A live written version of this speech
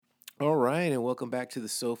All right, and welcome back to the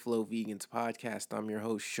SoFlo Vegans podcast. I'm your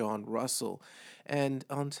host, Sean Russell. And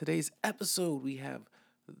on today's episode, we have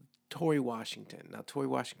Tori Washington. Now, Tori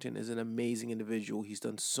Washington is an amazing individual. He's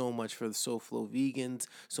done so much for the SoFlo Vegans,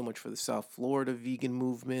 so much for the South Florida vegan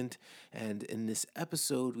movement. And in this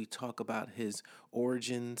episode, we talk about his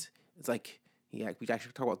origins. It's like we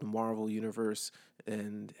actually talk about the Marvel Universe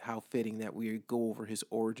and how fitting that we go over his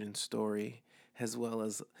origin story, as well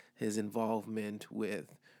as his involvement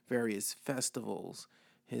with various festivals,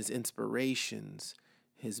 his inspirations,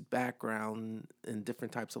 his background in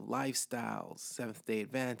different types of lifestyles, Seventh day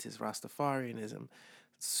Adventist, Rastafarianism,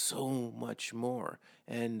 so much more.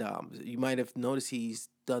 And you might have noticed he's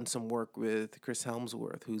done some work with Chris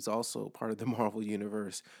Helmsworth, who's also part of the Marvel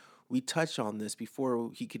Universe. We touch on this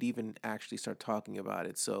before he could even actually start talking about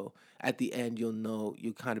it. So at the end, you'll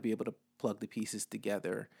kind of be able to plug the pieces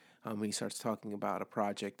together when he starts talking about a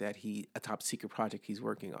top secret project he's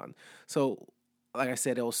working on. So, like I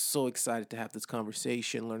said, I was so excited to have this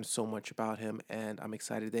conversation, learn so much about him, and I'm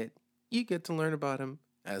excited that you get to learn about him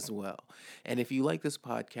as well. And if you like this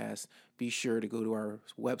podcast, be sure to go to our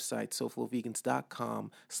website,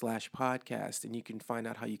 soflovegans.com/podcast, and you can find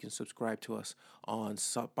out how you can subscribe to us on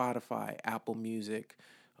Spotify, Apple Music,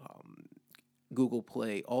 um, Google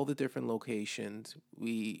Play, all the different locations.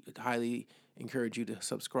 We highly encourage you to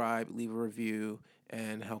subscribe, leave a review,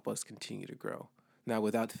 and help us continue to grow. Now,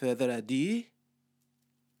 without further ado,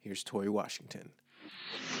 here's Tori Washington.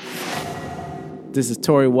 This is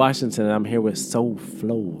Tori Washington, and I'm here with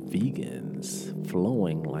SoFlo Vegans,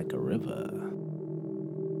 flowing like a river.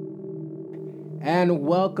 And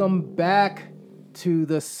welcome back to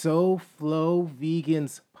the SoFlo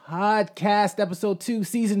Vegans podcast, episode 2,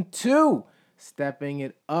 season 2. Stepping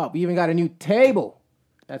it up. We even got a new table.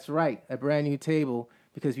 That's right, a brand new table,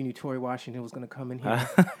 because we knew Tori Washington was going to come in here.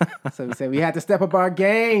 So we said we had to step up our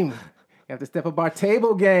game. We have to step up our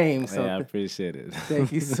table game. So I appreciate it.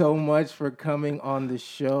 thank you so much for coming on the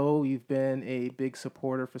show. You've been a big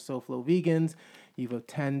supporter for SoFlo Vegans. You've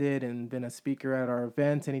attended and been a speaker at our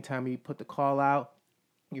events. Anytime we put the call out,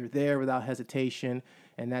 you're there without hesitation.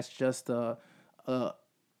 And that's just a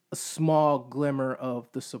small glimmer of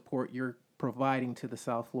the support you're providing to the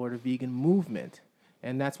South Florida vegan movement.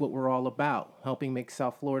 And that's what we're all about, helping make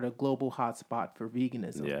South Florida a global hotspot for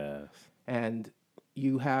veganism. Yes. And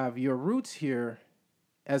you have your roots here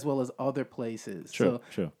as well as other places. True.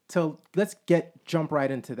 So let's jump right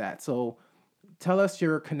into that. So tell us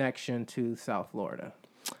your connection to South Florida.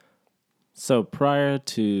 So prior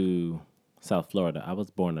to South Florida, I was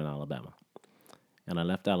born in Alabama. And I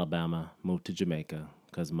left Alabama, moved to Jamaica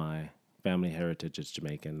because my family heritage is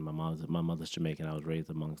Jamaican. My mother's Jamaican. I was raised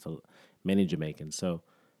amongst many Jamaicans. So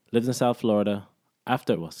lived in South Florida.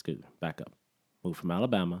 Back up. Moved from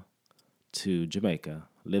Alabama to Jamaica.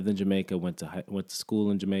 Lived in Jamaica, went to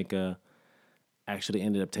school in Jamaica. Actually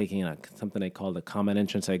ended up taking something they call the Common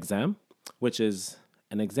Entrance Exam, which is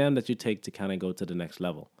an exam that you take to kind of go to the next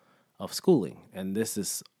level of schooling. And this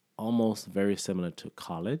is almost very similar to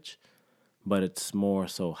college, but it's more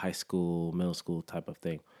so high school, middle school type of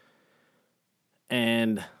thing.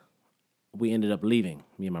 And we ended up leaving,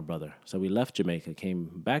 me and my brother. So we left Jamaica, came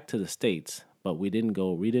back to the States, but we didn't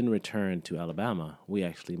return to Alabama. We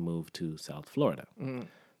actually moved to South Florida. Mm.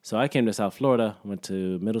 So I came to South Florida, went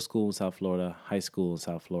to middle school in South Florida, high school in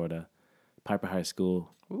South Florida, Piper High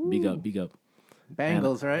School. Ooh. Big up.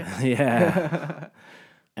 Bengals, right? Yeah.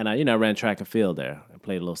 And I ran track and field there. I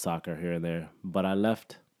played a little soccer here and there. But I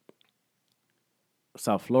left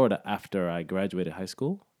South Florida after I graduated high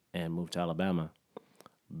school and moved to Alabama.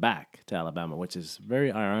 Back to Alabama, which is very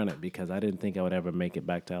ironic because I didn't think I would ever make it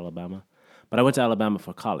back to Alabama. But I went to Alabama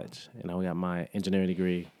for college. We got my engineering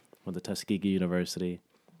degree from the Tuskegee University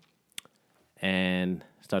and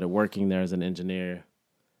started working there as an engineer.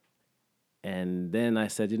 And then I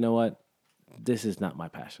said, you know what? This is not my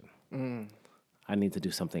passion. I need to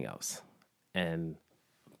do something else. And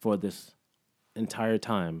for this entire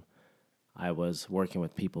time, I was working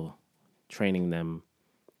with people, training them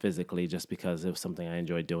physically just because it was something I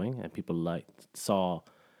enjoyed doing, and people saw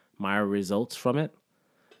my results from it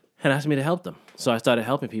and asked me to help them. So I started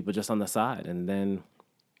helping people just on the side, and then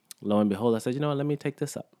lo and behold, I said, you know what, let me take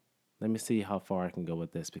this up. Let me see how far I can go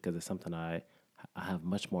with this, because it's something I have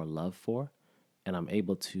much more love for, and I'm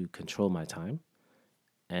able to control my time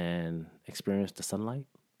and experience the sunlight.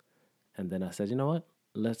 And then I said, you know what,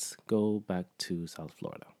 let's go back to South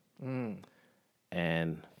Florida.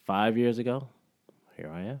 And 5 years ago, here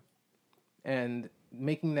I am. And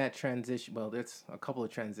making that transition, well, there's a couple of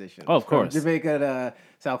transitions. Oh, of course. From Jamaica to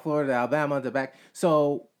South Florida, Alabama to back.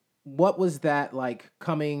 So what was that like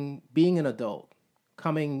being an adult,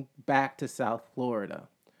 coming back to South Florida,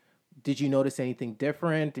 did you notice anything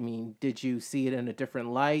different? I mean, did you see it in a different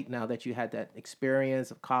light now that you had that experience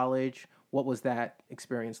of college? What was that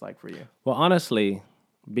experience like for you? Well, honestly,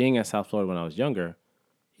 being in South Florida when I was younger,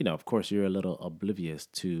 of course, you're a little oblivious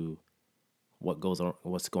to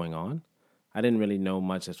what's going on. I didn't really know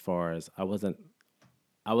much as far as when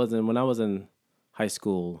I was in high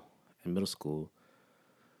school and middle school.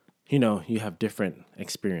 You have different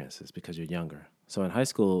experiences because you're younger. So in high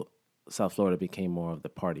school, South Florida became more of the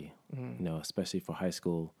party. Especially for high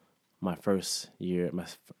school. My first year, my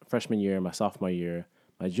freshman year, my sophomore year,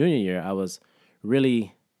 my junior year, I was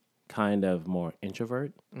really kind of more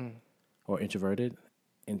introvert or introverted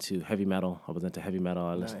into heavy metal. I was into heavy metal.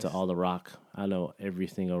 I listened to all the rock. I know every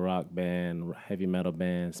single rock band, heavy metal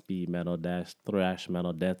band, speed metal, thrash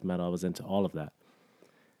metal, death metal. I was into all of that.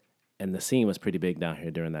 And the scene was pretty big down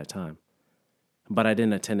here during that time. But I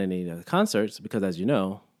didn't attend any of the concerts because, as you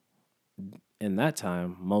know, in that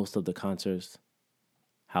time, most of the concerts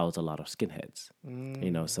housed a lot of skinheads.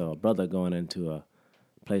 So a brother going into a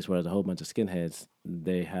place where there's a whole bunch of skinheads,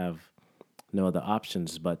 they have no other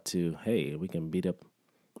options but to, hey, we can beat up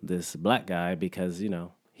this black guy because,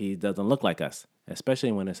 he doesn't look like us.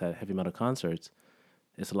 Especially when it's at heavy metal concerts,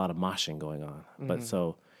 it's a lot of moshing going on. But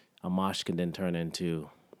so a mosh can then turn into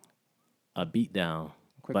a beat down.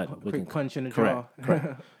 Quick punch in the jaw.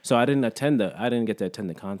 Correct. So I didn't get to attend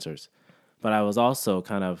the concerts. But I was also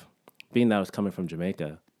kind of, being that I was coming from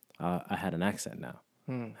Jamaica, I had an accent now.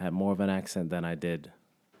 I had more of an accent than I did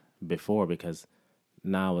before because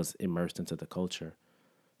now I was immersed into the culture.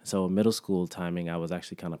 So middle school timing, I was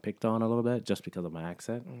actually kind of picked on a little bit just because of my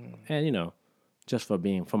accent and, just for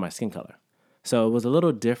my skin color. So it was a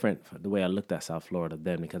little different the way I looked at South Florida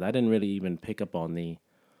then because I didn't really even pick up on the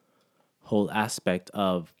whole aspect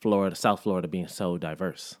of South Florida being so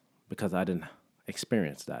diverse because I didn't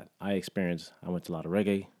experience that. I went to a lot of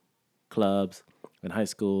reggae clubs in high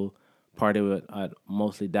school, partied at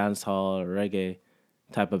mostly dance hall, reggae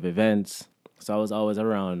type of events. So I was always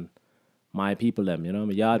around my people them,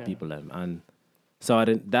 my yard people them. And so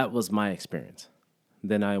that was my experience.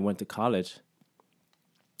 Then I went to college.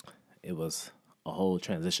 It was a whole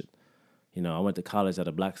transition. I went to college at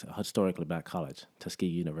a historically black college, Tuskegee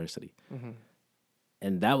University.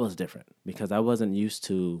 And that was different because I wasn't used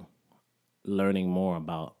to learning more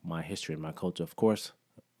about my history and my culture. Of course,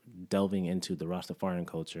 delving into the Rastafarian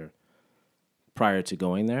culture prior to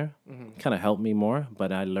going there kind of helped me more,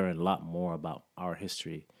 but I learned a lot more about our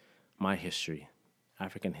history, my history,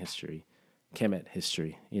 African history, Kemet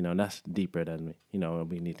history. And that's deeper than,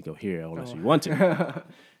 we need to go here unless you want to.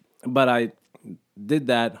 But I did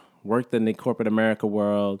that, worked in the corporate America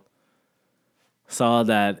world, saw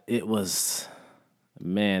that it was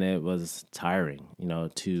tiring,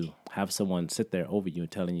 to have someone sit there over you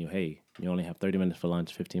telling you, hey, you only have 30 minutes for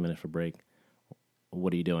lunch, 15 minutes for break.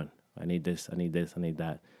 What are you doing? I need this, I need this, I need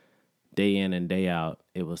that. Day in and day out,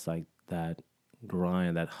 it was like that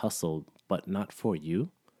grind, that hustle, but not for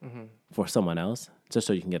you, for someone else, just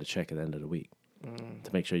so you can get a check at the end of the week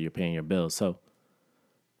to make sure you're paying your bills. So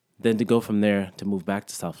then to go from there to move back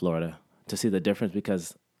to South Florida to see the difference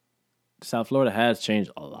because South Florida has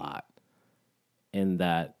changed a lot in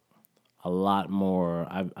that a lot more.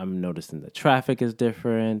 I'm noticing the traffic is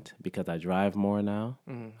different because I drive more now.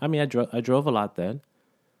 I mean, I drove a lot then,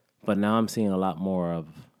 but now I'm seeing a lot more of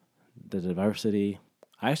the diversity.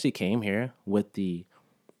 I actually came here with the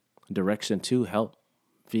direction to help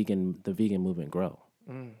the vegan movement grow.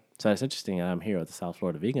 So it's interesting that I'm here with the South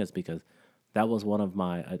Florida Vegans because that was one of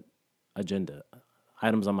my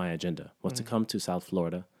items on my agenda was to come to South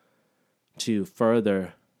Florida to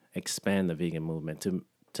further expand the vegan movement,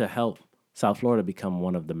 to help South Florida become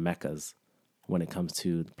one of the meccas when it comes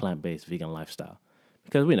to the plant-based vegan lifestyle.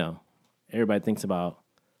 Because we know, everybody thinks about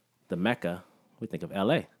the Mecca, we think of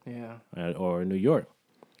LA or New York.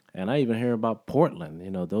 And I even hear about Portland.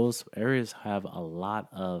 Those areas have a lot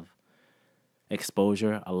of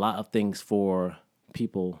exposure, a lot of things for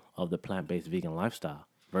people of the plant-based vegan lifestyle.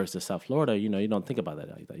 Versus South Florida, you don't think about that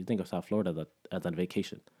like that. You think of South Florida as a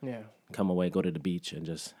vacation. Yeah. Come away, go to the beach, and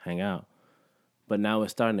just hang out. But now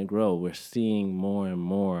it's starting to grow. We're seeing more and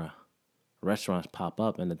more restaurants pop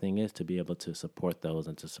up. And the thing is to be able to support those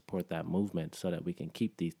and to support that movement so that we can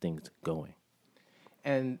keep these things going.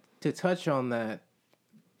 And to touch on that,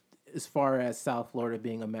 as far as South Florida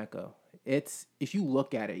being a mecca, it's, if you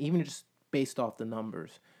look at it, even just based off the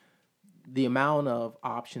numbers, the amount of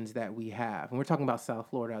options that we have, and we're talking about South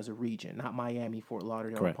Florida as a region, not Miami, Fort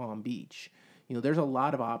Lauderdale, Correct. Or Palm Beach. There's a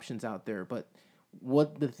lot of options out there, but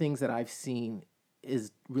what the things that I've seen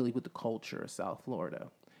is really with the culture of South Florida.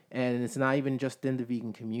 And it's not even just in the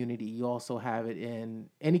vegan community. You also have it in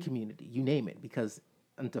any community, you name it, because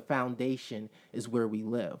the foundation is where we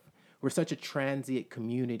live. We're such a transient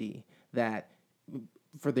community that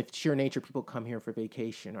for the sheer nature, people come here for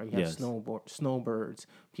vacation, or you have Yes. snowbirds.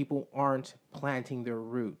 People aren't planting their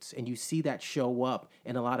roots, and you see that show up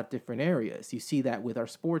in a lot of different areas. You see that with our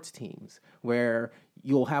sports teams, where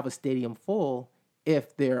you'll have a stadium full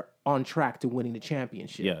if they're on track to winning the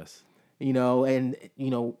championship. Yes. And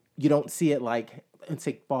you don't see it like, let's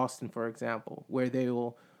take Boston for example, where they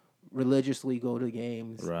will religiously go to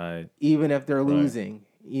games, Right. even if they're losing.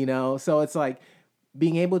 So it's like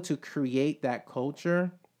being able to create that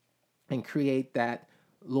culture and create that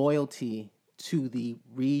loyalty to the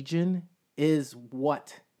region is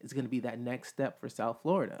what is going to be that next step for South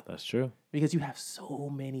Florida. That's true. Because you have so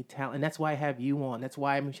many talent, and that's why I have you on. That's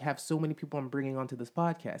why I have so many people I'm bringing onto this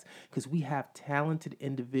podcast, because we have talented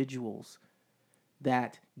individuals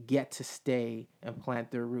that get to stay and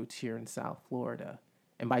plant their roots here in South Florida.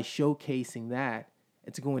 And by showcasing that,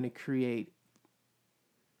 it's going to create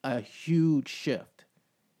a huge shift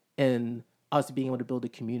in us being able to build a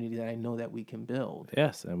community that I know that we can build.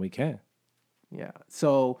 Yes, and we can. Yeah.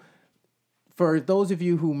 So for those of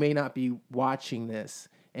you who may not be watching this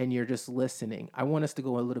and you're just listening, I want us to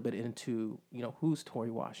go a little bit into, who's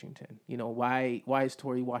Tori Washington? Why is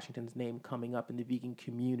Tori Washington's name coming up in the vegan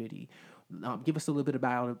community? Give us a little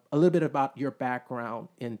bit about your background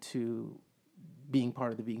into being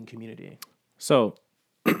part of the vegan community. So,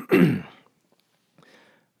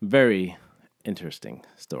 very interesting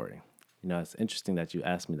story. It's interesting that you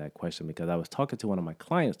asked me that question, because I was talking to one of my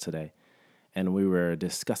clients today, and we were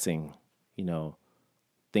discussing,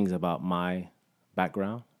 things about my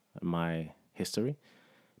background and my history,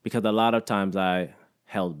 because a lot of times I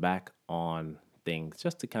held back on things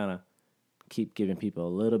just to kind of keep giving people a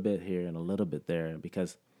little bit here and a little bit there,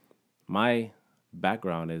 because my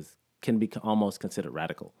background can be almost considered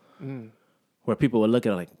radical, where people would look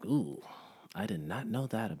at it like, ooh, I did not know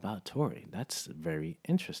that about Tori. That's very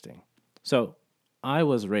interesting. So I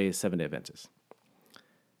was raised Seventh-day Adventist.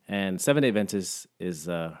 And Seventh-day Adventist is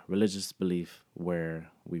a religious belief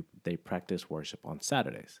where they practice worship on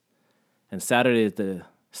Saturdays. And Saturday is the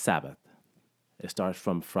Sabbath. It starts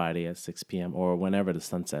from Friday at 6 p.m. or whenever the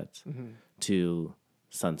sun sets to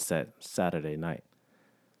sunset Saturday night.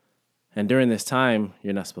 And during this time,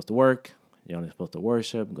 you're not supposed to work. You're only supposed to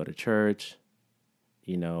worship, go to church,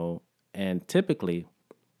 and typically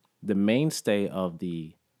the mainstay of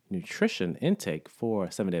the nutrition intake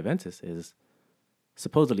for Seventh-day Adventists is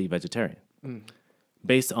supposedly vegetarian,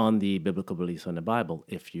 based on the biblical beliefs in the Bible,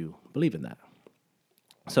 if you believe in that.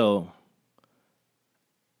 So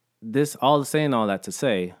all that to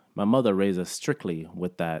say, my mother raised us strictly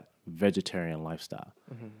with that vegetarian lifestyle.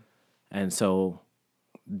 And so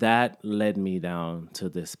that led me down to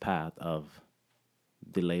this path of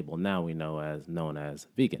the label now we know as known as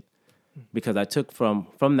vegan. Because I took from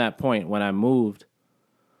that point when I moved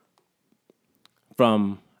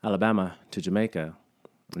from Alabama to Jamaica,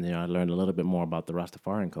 and I learned a little bit more about the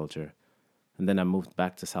Rastafarian culture. And then I moved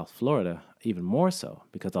back to South Florida, even more so,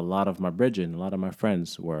 because a lot of my brethren, a lot of my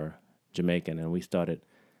friends were Jamaican, and we started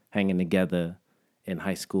hanging together in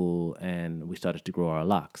high school, and we started to grow our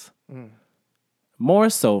locks. More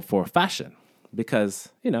so for fashion, because,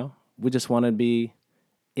 we just want to be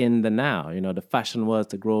in the now. The fashion was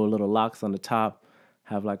to grow little locks on the top,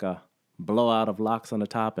 have like a blowout of locks on the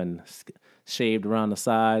top and shaved around the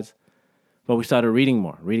sides. But we started reading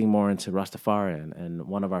more into Rastafari. And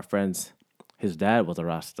one of our friends, his dad was a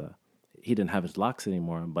Rasta. He didn't have his locks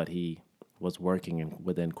anymore, but he was working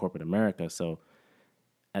within corporate America. So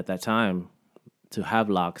at that time, to have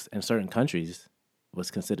locks in certain countries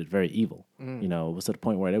was considered very evil. It was to the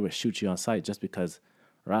point where they would shoot you on sight just because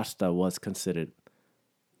Rasta was considered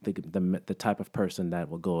the type of person that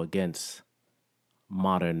will go against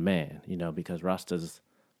modern man, because Rasta's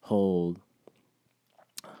whole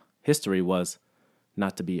history was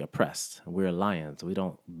not to be oppressed. We're lions. We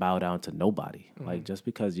don't bow down to nobody. Like, just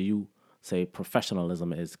because you say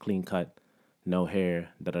professionalism is clean cut, no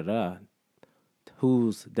hair,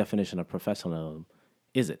 whose definition of professionalism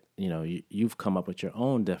is it? You've come up with your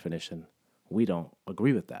own definition. We don't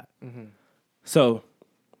agree with that. So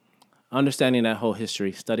understanding that whole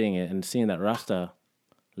history, studying it, and seeing that Rasta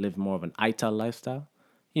lived more of an Aital lifestyle.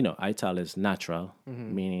 Aital is natural,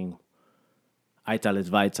 meaning Aital is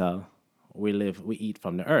vital. We eat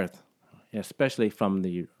from the earth, especially from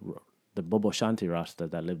the Bobo Shanti Rasta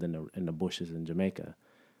that lived in the bushes in Jamaica.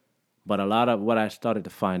 But a lot of what I started to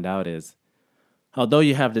find out is, although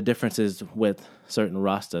you have the differences with certain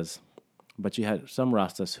Rastas, but you had some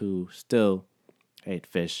Rastas who still ate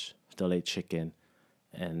fish, still ate chicken,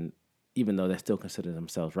 and even though they still consider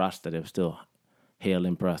themselves Rasta, they were still hail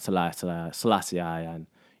Emperor Selassie and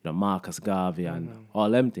Marcus Garvey and all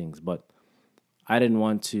them things. But I didn't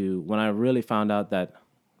want to. When I really found out that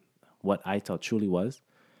what I thought truly was,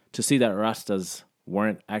 to see that Rastas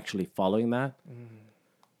weren't actually following that,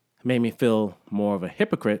 made me feel more of a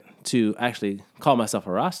hypocrite to actually call myself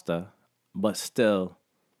a Rasta, but still,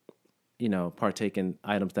 partake in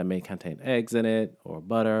items that may contain eggs in it or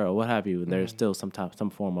butter or what have you. There's still some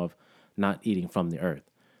form of not eating from the earth.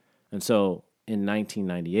 And so in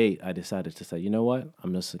 1998, I decided to say, you know what?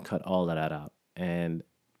 I'm just going to cut all of that out. And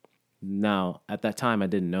now, at that time, I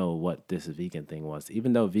didn't know what this vegan thing was,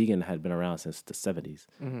 even though vegan had been around since the 70s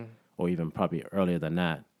or even probably earlier than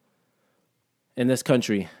that. In this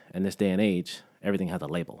country, in this day and age, everything has a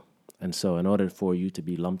label. And so in order for you to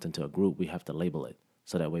be lumped into a group, we have to label it.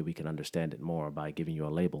 So that way we can understand it more by giving you a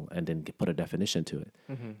label and then put a definition to it.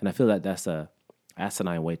 And I feel that that's a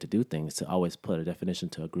asinine way to do things, to always put a definition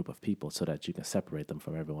to a group of people so that you can separate them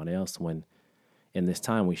from everyone else, when in this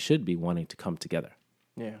time we should be wanting to come together.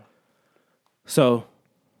 Yeah. So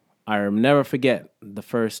I'll never forget the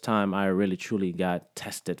first time I really truly got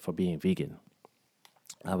tested for being vegan.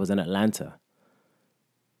 I was in Atlanta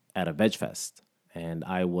at a veg fest, and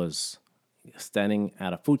I was standing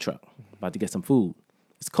at a food truck about to get some food.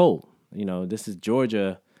 It's cold. This is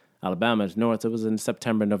Georgia, Alabama, it's north. It was in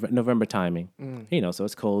September, November timing. So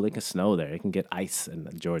it's cold. It can snow there. It can get ice in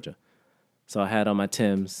Georgia. So I had on my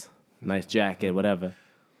Timbs, nice jacket, whatever.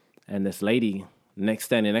 And this lady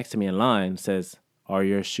standing next to me in line says, "Are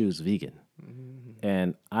your shoes vegan?"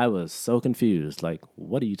 And I was so confused. Like,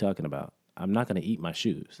 what are you talking about? I'm not going to eat my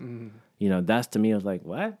shoes. That's to me, I was like,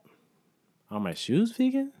 what? Are my shoes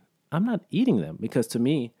vegan? I'm not eating them, because to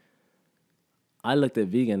me, I looked at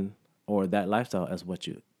vegan or that lifestyle as what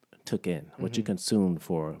you took in, what you consumed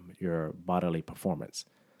for your bodily performance.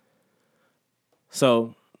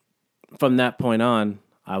 So from that point on,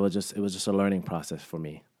 it was just a learning process for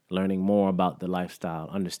me, learning more about the lifestyle,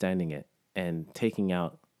 understanding it, and taking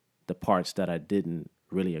out the parts that I didn't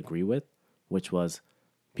really agree with, which was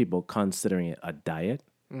people considering it a diet.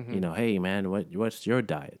 Hey man, what's your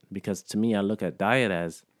diet? Because to me, I look at diet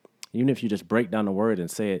as, even if you just break down the word and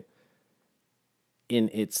say it in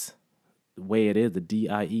its way it is, the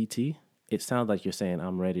diet, it sounds like you're saying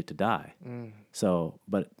I'm ready to die. So,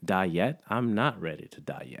 but die yet? I'm not ready to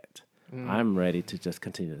die yet. I'm ready to just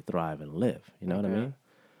continue to thrive and live. You know what I mean?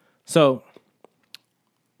 So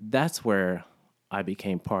that's where I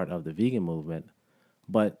became part of the vegan movement.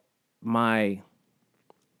 But my,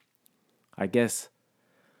 I guess,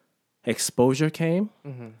 exposure came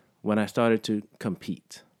when I started to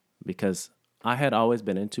compete, because I had always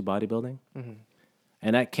been into bodybuilding.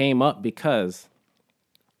 And that came up because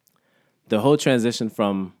the whole transition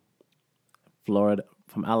from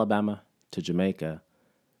Alabama to Jamaica.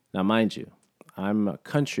 Now, mind you, I'm a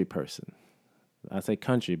country person. I say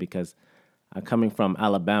country because I'm coming from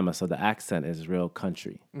Alabama, so the accent is real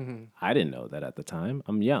country. I didn't know that at the time.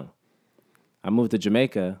 I'm young. I moved to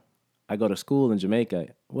Jamaica. I go to school in Jamaica.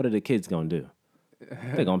 What are the kids going to do?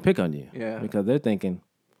 They're going to pick on you. Because they're thinking,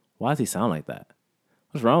 why does he sound like that?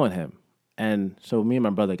 What's wrong with him? And so me and my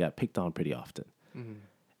brother got picked on pretty often.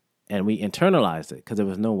 And we internalized it because there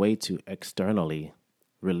was no way to externally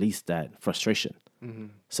release that frustration.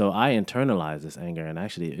 So I internalized this anger, and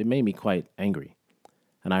actually it made me quite angry.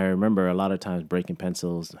 And I remember a lot of times breaking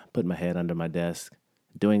pencils, putting my head under my desk,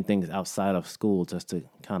 doing things outside of school just to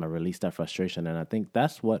kind of release that frustration. And I think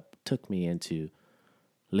that's what took me into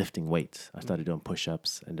lifting weights. I started doing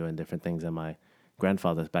push-ups and doing different things in my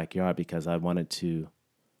grandfather's backyard because I wanted to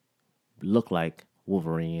look like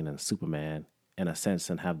Wolverine and Superman in a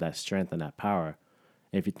sense and have that strength and that power.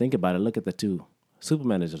 And if you think about it, look at the two.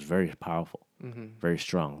 Superman is just very powerful, very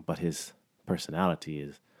strong, but his personality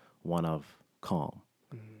is one of calm.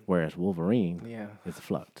 Whereas Wolverine is the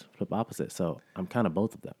flip opposite. So I'm kind of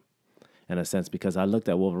both of them in a sense, because I looked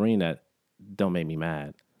at Wolverine that don't make me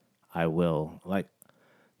mad. I will. Like,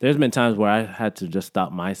 there's been times where I had to just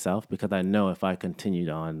stop myself because I know if I continued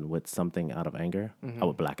on with something out of anger, I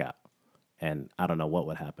would black out. And I don't know what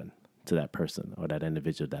would happen to that person or that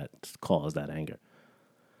individual that caused that anger.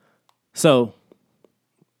 So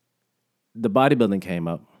the bodybuilding came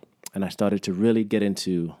up, and I started to really get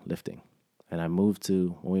into lifting. And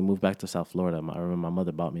when we moved back to South Florida, I remember my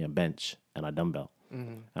mother bought me a bench and a dumbbell.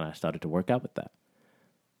 And I started to work out with that.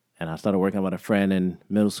 And I started working with a friend in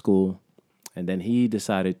middle school. And then he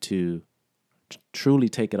decided to truly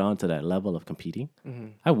take it on to that level of competing.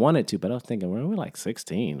 I wanted to, but I was thinking, we're like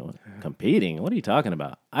 16. Competing? What are you talking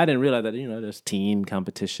about? I didn't realize that, there's teen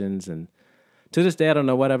competitions and To this day, I don't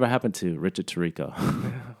know whatever happened to Richard Tirico.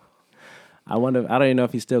 I wonder. I don't even know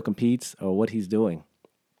if he still competes or what he's doing.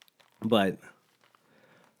 But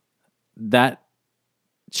that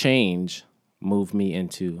change moved me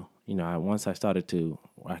into, once I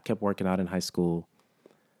kept working out in high school,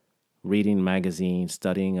 reading magazines,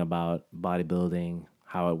 studying about bodybuilding,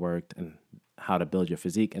 how it worked, and how to build your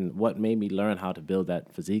physique. And what made me learn how to build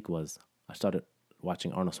that physique was I started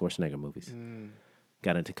watching Arnold Schwarzenegger movies.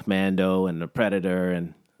 Got into Commando and The Predator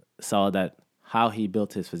and saw that how he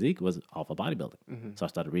built his physique was off of bodybuilding. So I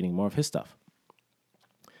started reading more of his stuff.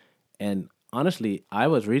 And honestly, I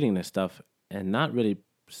was reading this stuff and not really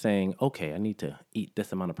saying, okay, I need to eat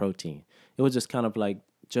this amount of protein. It was just kind of like,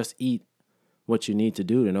 just eat what you need to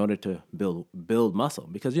do in order to build muscle.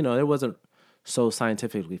 Because, it wasn't so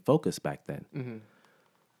scientifically focused back then.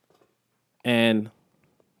 And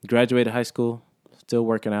graduated high school, still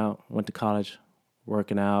working out, went to college,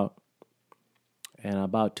 working out. And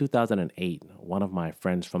about 2008, one of my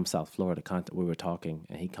friends from South Florida, we were talking,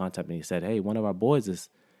 and he contacted me. He said, hey, one of our boys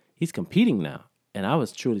he's competing now. And I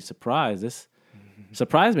was truly surprised. This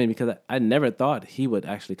surprised me because I never thought he would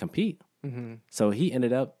actually compete. So he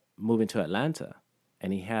ended up moving to Atlanta,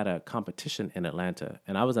 and he had a competition in Atlanta.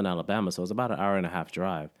 And I was in Alabama, so it was about an hour and a half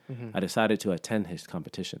drive. I decided to attend his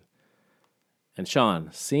competition. And Sean,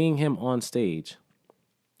 seeing him on stage,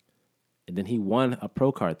 and then he won a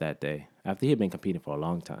pro card that day after he had been competing for a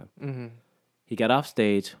long time. He got off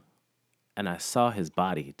stage, and I saw his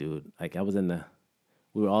body, dude. Like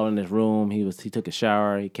we were all in this room. He took a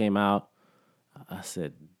shower. He came out. I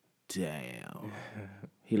said, damn,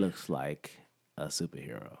 he looks like a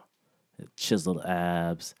superhero. Chiseled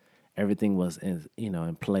abs, everything was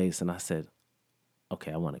in place. And I said,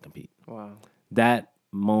 okay, I want to compete. Wow. That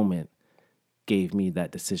moment gave me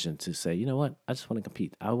that decision to say, you know what? I just want to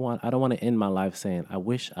compete. I don't want to end my life saying, I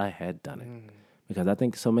wish I had done it. Because I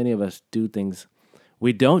think so many of us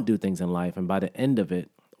we don't do things in life, and by the end of it,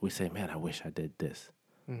 we say, man, I wish I did this.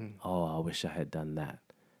 Oh, I wish I had done that.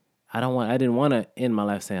 I didn't want to end my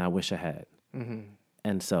life saying, I wish I had.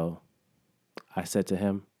 And so I said to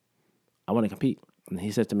him, I want to compete. And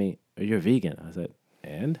he said to me, you're vegan. I said,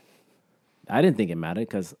 and? I didn't think it mattered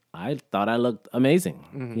because I thought I looked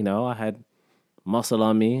amazing. I had muscle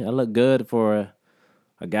on me. I looked good for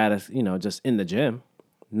a guy that's, just in the gym.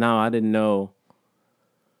 Now I didn't know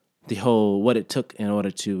what it took in order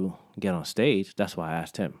to get on stage. That's why I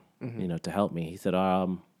asked him, to help me. He said,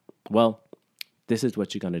 well, this is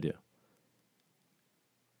what you're going to do.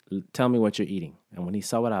 Tell me what you're eating. And when he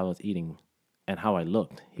saw what I was eating and how I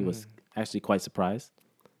looked, he was actually quite surprised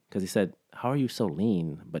because he said, how are you so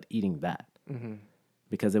lean but eating that?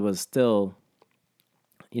 Because it was still,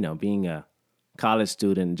 being a college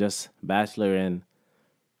student, just bachelor in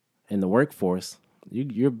the workforce,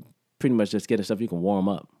 you're pretty much just getting stuff you can warm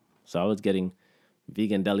up. So I was getting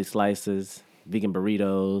vegan deli slices, vegan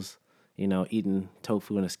burritos, eating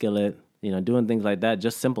tofu in a skillet, doing things like that,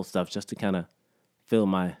 just simple stuff just to kind of fill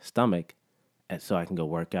my stomach and so I can go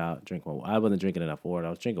work out, drink more. I wasn't drinking enough water. I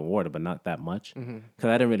was drinking water, but not that much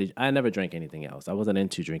because I never drank anything else. I wasn't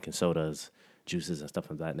into drinking sodas, juices, and stuff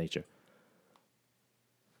of that nature.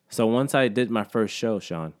 So once I did my first show,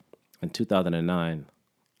 Sean, in 2009,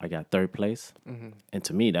 I got third place. And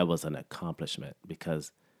to me, that was an accomplishment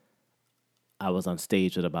because I was on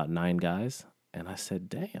stage with about 9 guys. And I said,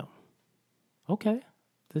 damn, okay,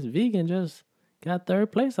 this vegan just got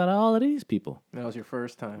third place out of all of these people. That was your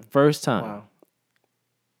first time? First time. Wow.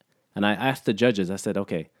 And I asked the judges, I said,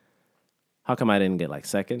 okay, how come I didn't get like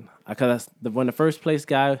second? Because when the first place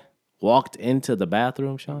guy walked into the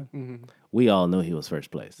bathroom, Sean, we all knew he was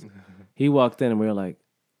first place. He walked in and we were like,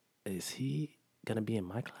 is he going to be in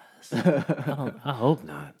my class? I hope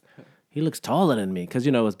not. He looks taller than me because,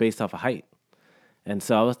 it was based off of height. And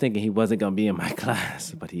so I was thinking he wasn't going to be in my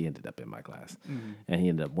class, but he ended up in my class. And he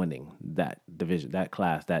ended up winning that division, that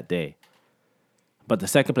class that day. But the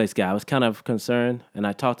second place guy, I was kind of concerned. And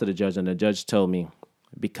I talked to the judge, and the judge told me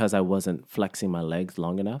because I wasn't flexing my legs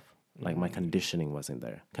long enough, like my conditioning wasn't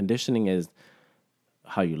there. Conditioning is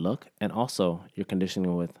how you look, and also your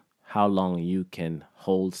conditioning with how long you can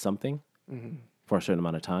hold something for a certain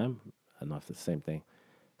amount of time. I don't know if it's the same thing.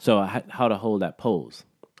 So I had how to hold that pose.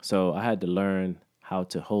 So I had to learn how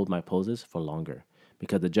to hold my poses for longer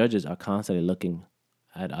because the judges are constantly looking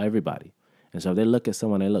at everybody. And so if they look at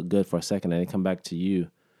someone, they look good for a second, and they come back to you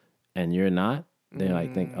and you're not, they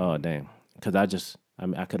like think, oh, damn. Because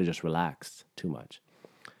I could have just relaxed too much.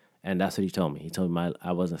 And that's what he told me. He told me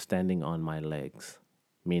I wasn't standing on my legs,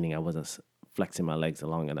 meaning I wasn't flexing my legs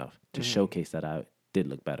long enough to showcase that I did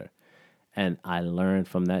look better. And I learned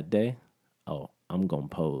from that day, I'm going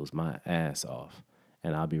to pose my ass off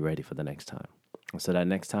and I'll be ready for the next time. And so that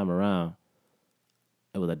next time around,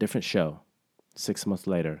 it was a different show 6 months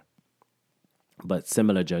later, but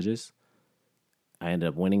similar judges. I ended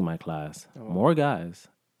up winning my class, more guys,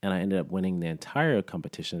 and I ended up winning the entire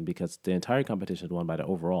competition because the entire competition is won by the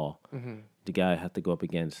overall. The guy had to go up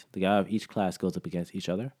against, the guy of each class goes up against each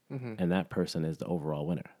other, and that person is the overall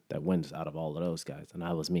winner that wins out of all of those guys. And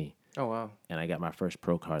that was me. Oh, wow. And I got my first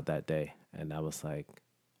pro card that day, and I was like,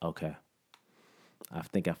 okay, I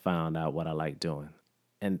think I found out what I like doing.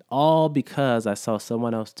 And all because I saw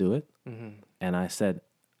someone else do it, and I said,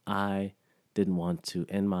 I didn't want to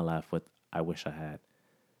end my life with, I wish I had.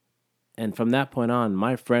 And from that point on,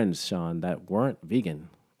 my friends, Sean, that weren't vegan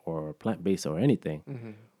or plant-based or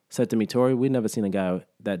anything, said to me, Tori, we've never seen a guy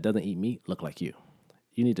that doesn't eat meat look like you.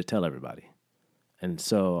 You need to tell everybody. And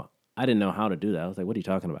so I didn't know how to do that. I was like, what are you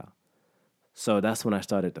talking about? So that's when I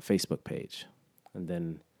started the Facebook page. And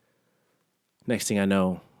then next thing I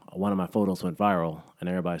know, one of my photos went viral and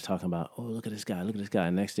everybody's talking about, oh, look at this guy, look at this guy.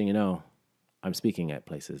 And next thing you know, I'm speaking at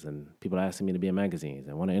places and people are asking me to be in magazines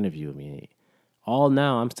and want to interview me. All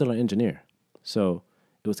now, I'm still an engineer. So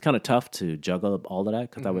it was kind of tough to juggle up all of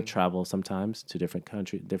that because I would travel sometimes to different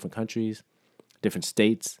countries, different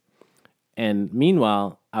states. And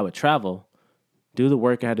meanwhile, I would travel, do the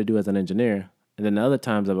work I had to do as an engineer. And then the other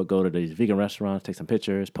times I would go to these vegan restaurants, take some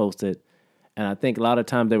pictures, post it. And I think a lot of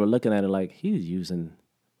times they were looking at it like, he's using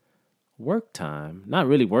work time, not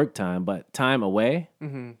really work time, but time away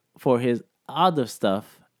for his other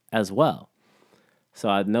stuff as well. So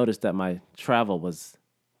I noticed that my travel was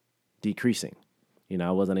decreasing. You know,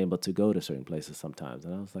 I wasn't able to go to certain places sometimes.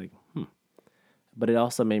 And I was like, But it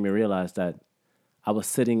also made me realize that I was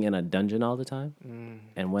sitting in a dungeon all the time.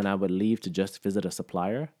 And when I would leave to just visit a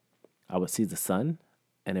supplier, I would see the sun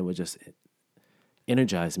and it would just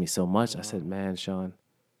energize me so much. I said, man, Sean,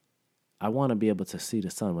 I want to be able to see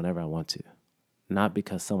the sun whenever I want to. Not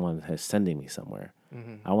because someone is sending me somewhere.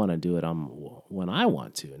 I want to do it when I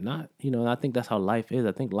want to. Not, I think that's how life is.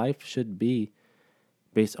 I think life should be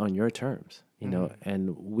based on your terms,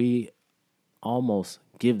 and we almost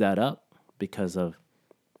give that up because of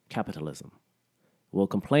capitalism. We'll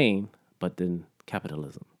complain, but then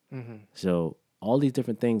capitalism. So all these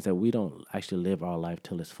different things that we don't actually live our life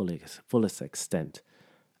till its fullest extent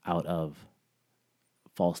out of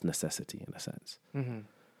false necessity, in a sense.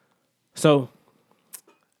 So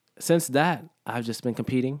since that, I've just been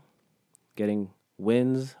competing, getting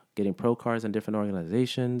wins, getting pro cards in different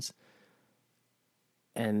organizations.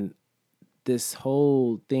 And this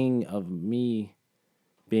whole thing of me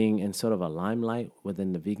being in sort of a limelight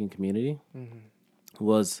within the vegan community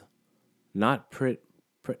was not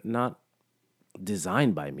not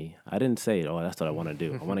designed by me. I didn't say, oh, that's what I want to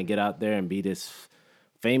do. I want to get out there and be this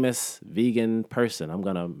famous vegan person. I'm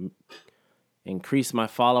going to increase my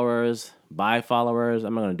followers, buy followers.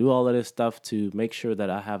 I'm going to do all of this stuff to make sure that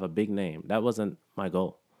I have a big name. That wasn't my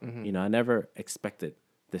goal. I never expected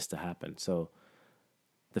this to happen. So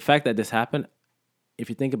the fact that this happened, if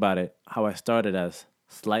you think about it, how I started as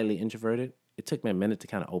slightly introverted, it took me a minute to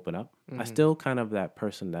kind of open up. I still kind of that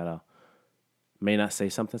person that may not say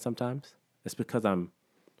something sometimes. It's because I'm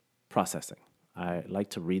processing. I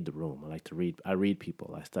like to read the room. I read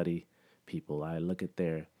people. I study people. I look at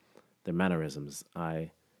their mannerisms.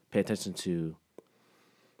 I pay attention to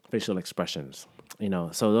facial expressions.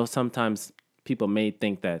 So those sometimes people may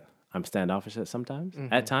think that I'm standoffish at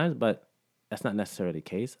times, but that's not necessarily the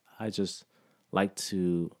case. I just like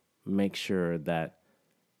to make sure that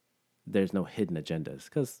there's no hidden agendas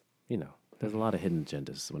because, there's a lot of hidden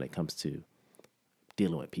agendas when it comes to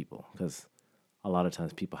dealing with people because a lot of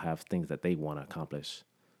times people have things that they want to accomplish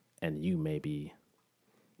and you may be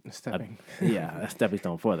a stepping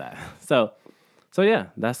stone for that. So yeah,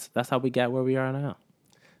 that's how we got where we are now.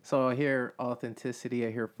 So I hear authenticity.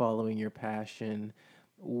 I hear following your passion.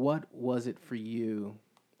 What was it for you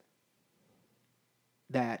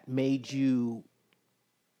that made you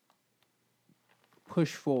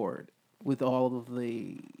push forward with all of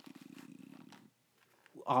the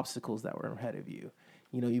obstacles that were ahead of you?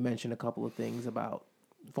 You mentioned a couple of things about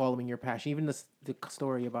following your passion, even the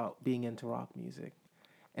story about being into rock music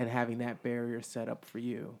and having that barrier set up for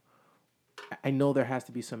you. I know there has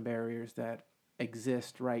to be some barriers that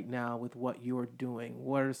exist right now with what you're doing.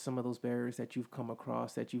 What are some of those barriers that you've come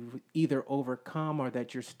across that you've either overcome or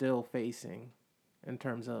that you're still facing in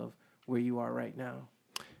terms of where you are right now?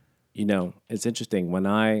 It's interesting. When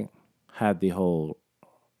I had the whole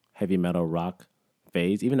heavy metal rock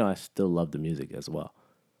phase, even though I still love the music as well,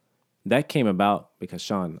 that came about because,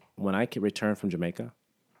 Sean, when I returned from Jamaica,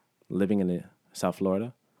 living in South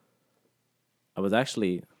Florida, I was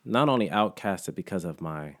actually not only outcasted because of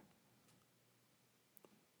my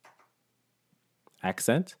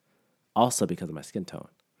accent, also because of my skin tone.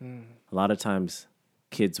 A lot of times,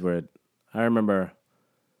 kids were. I remember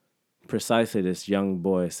precisely this young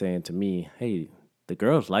boy saying to me, "Hey, the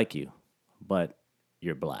girls like you, but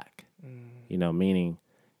you're black." You know, meaning,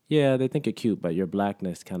 yeah, they think you're cute, but your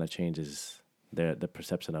blackness kind of changes the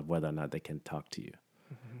perception of whether or not they can talk to you.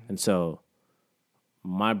 And so,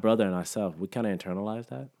 my brother and myself, we kind of internalized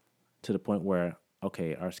that to the point where,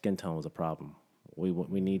 okay, our skin tone was a problem. We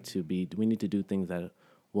need to do things that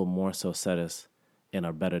will more so set us in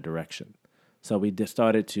a better direction. So we just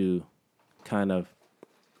started to kind of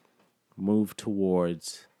move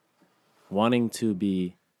towards wanting to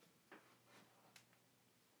be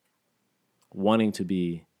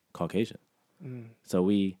Caucasian. So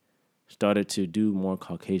we started to do more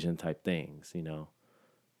Caucasian type things, you know,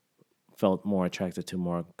 felt more attracted to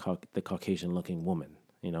more the Caucasian looking woman.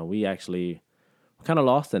 You know, we actually were kind of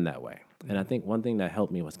lost in that way. And I think one thing that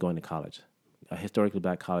helped me was going to college, a historically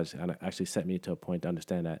black college, and it actually set me to a point to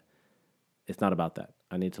understand that it's not about that.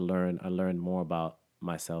 I need to learn. I learned more about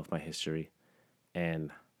myself, my history,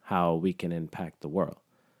 and how we can impact the world.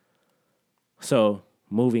 So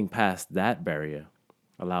moving past that barrier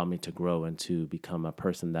allowed me to grow and to become a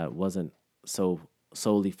person that wasn't so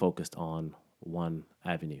solely focused on one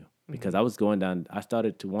avenue. Because I was going down,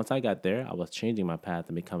 once I got there, I was changing my path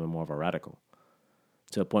and becoming more of a radical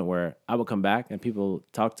to a point where I would come back and people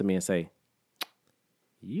talk to me and say,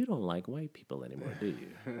 "You don't like white people anymore, do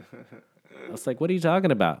you?" I was like, "What are you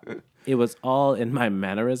talking about?" It was all in my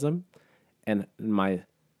mannerism and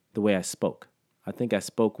the way I spoke. I think I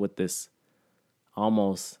spoke with this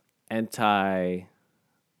almost anti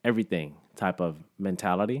everything type of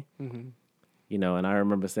mentality. You know, and I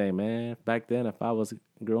remember saying, man, back then, if I was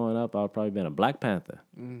growing up, I would probably been a Black Panther.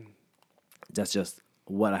 That's just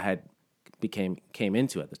what I had came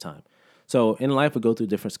into at the time. So in life, we go through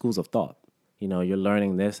different schools of thought. You know, you're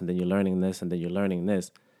learning this, and then you're learning this, and then you're learning this.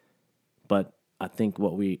 But I think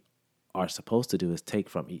what we are supposed to do is take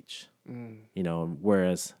from each. You know,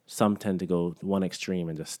 whereas some tend to go one extreme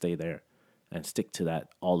and just stay there and stick to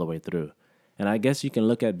that all the way through. And I guess you can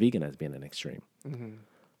look at vegan as being an extreme.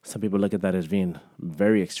 Some people look at that as being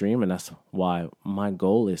very extreme, and that's why my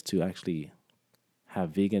goal is to actually have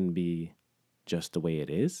vegan be just the way it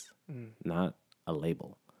is, not a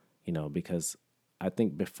label, you know, because I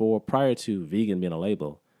think prior to vegan being a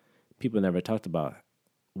label, people never talked about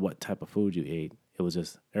what type of food you ate. It was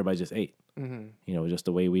just, everybody just ate, you know, just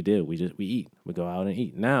the way we did. We eat, we go out and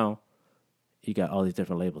eat. Now you got all these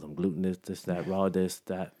different labels. I'm gluten, this, that, raw, this,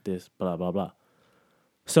 blah, blah, blah.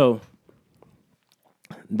 So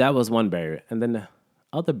that was one barrier. And then the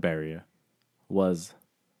other barrier was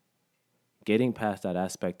getting past that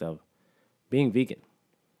aspect of being vegan,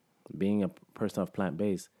 being a person of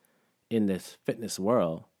plant-based in this fitness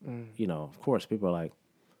world. You know, of course, people are like,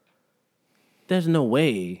 there's no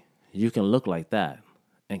way you can look like that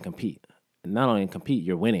and compete. And not only compete,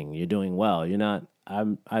 you're winning, you're doing well. You're not,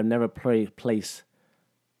 I've never played place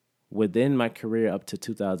within my career up to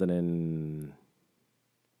 2017.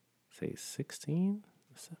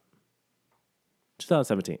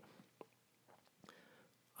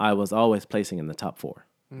 I was always placing in the top 4,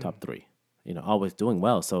 top 3, you know, always doing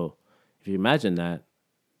well. So if you imagine that,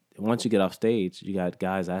 once you get off stage, you got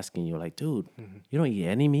guys asking you like, dude, you don't eat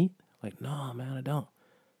any meat? Like, no, man, I don't.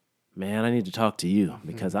 Man, I need to talk to you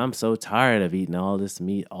because I'm so tired of eating all this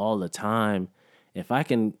meat all the time. If I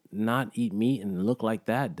can not eat meat and look like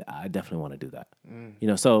that, I definitely want to do that. You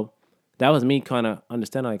know, so that was me kind of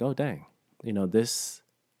understanding like, oh, dang, you know,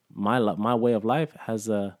 my way of life has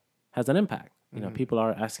an impact. You know, people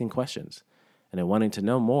are asking questions and they're wanting to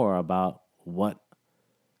know more about what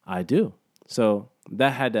I do. So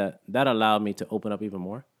that allowed me to open up even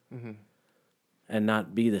more and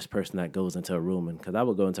not be this person that goes into a room. And because I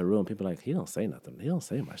would go into a room, people are like, he don't say nothing. He don't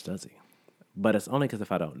say much, does he? But it's only because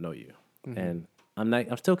if I don't know you. And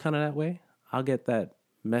I'm still kind of that way. I'll get that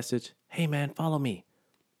message, hey man, follow me.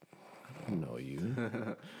 I don't know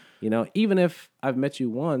you. You know, even if I've met you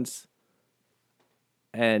once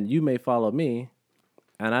and you may follow me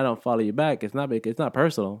and I don't follow you back, it's not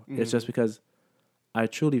personal. It's just because I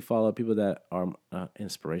truly follow people that are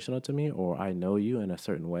inspirational to me, or I know you in a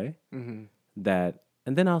certain way. And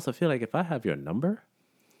then I also feel like if I have your number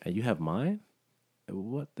and you have mine,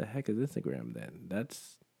 what the heck is Instagram then?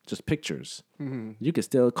 That's just pictures. You can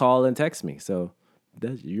still call and text me. So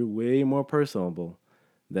you're way more personable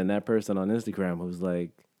than that person on Instagram who's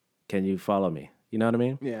like, can you follow me? You know what I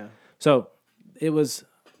mean? Yeah. So it was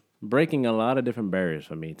breaking a lot of different barriers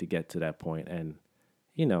for me to get to that point. And,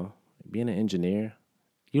 you know, being an engineer,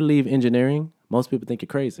 you leave engineering, most people think you're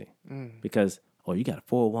crazy because, oh, you got a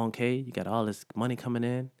 401k, you got all this money coming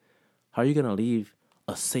in. How are you going to leave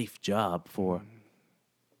a safe job for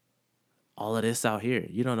all of this out here?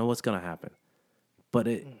 You don't know what's going to happen. But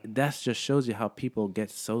that just shows you how people get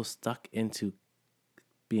so stuck into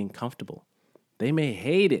being comfortable. They may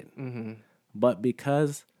hate it, but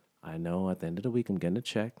because I know at the end of the week I'm getting a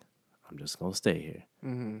check, I'm just going to stay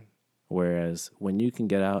here. Whereas when you can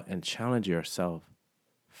get out and challenge yourself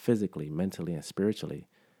physically, mentally, and spiritually,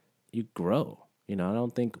 you grow. I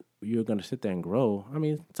don't think you're going to sit there and grow. I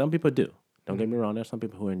mean, some people do. Don't get me wrong. There's some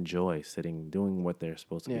people who enjoy sitting, doing what they're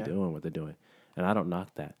supposed to be doing, what they're doing. And I don't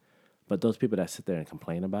knock that. But those people that sit there and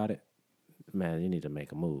complain about it, man, you need to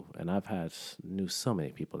make a move. And I've knew so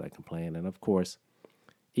many people that complain. And of course,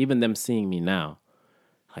 even them seeing me now,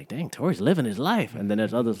 like, dang, Tori's living his life. And then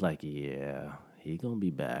there's others like, yeah, he gonna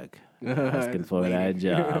be back asking for that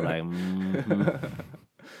job. Like,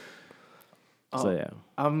 So yeah,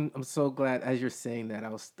 I'm so glad as you're saying that I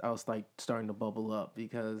was like starting to bubble up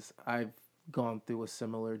because I've gone through a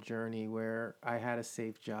similar journey where I had a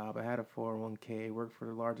safe job. I had a 401k, worked for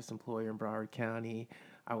the largest employer in Broward County.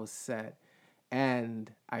 I was set. And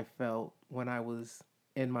I felt when I was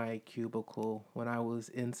in my cubicle, when I was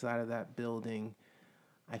inside of that building,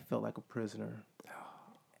 I felt like a prisoner.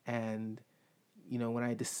 And, when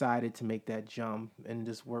I decided to make that jump and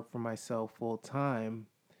just work for myself full time,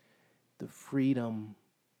 the freedom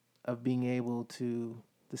of being able to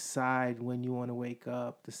decide when you want to wake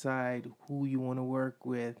up, decide who you want to work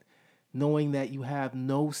with, knowing that you have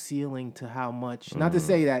no ceiling to how much, not to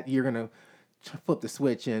say that you're going to flip the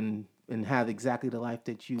switch and have exactly the life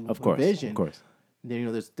that you envision. Of course.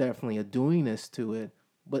 There's definitely a doingness to it,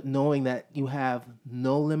 but knowing that you have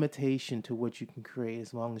no limitation to what you can create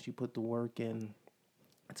as long as you put the work in,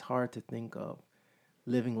 it's hard to think of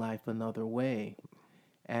living life another way.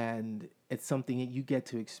 And it's something that you get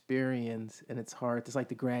to experience, and it's hard. It's like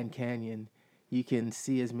the Grand Canyon. You can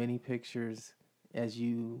see as many pictures as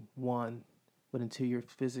you want, but until you're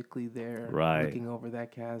physically there, looking over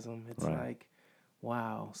that chasm, it's like,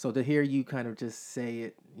 wow. So to hear you kind of just say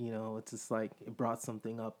it, it's just like it brought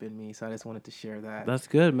something up in me. So I just wanted to share that. That's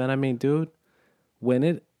good, man. I mean, dude, when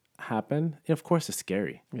it happened, of course it's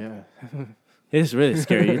scary. Yeah. It's really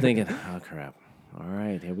scary. You're thinking, oh, crap. All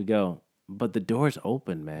right, here we go. But the door's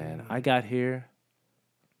open, man. I got here,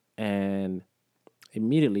 and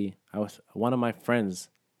immediately one of my friends,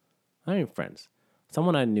 not even friends,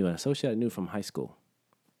 someone I knew, an associate I knew from high school,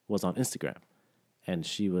 was on Instagram, and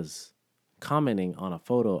she was commenting on a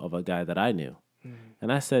photo of a guy that I knew.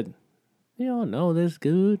 And I said, you don't know this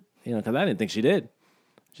dude? Because I didn't think she did.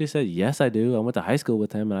 She said, yes, I do. I went to high school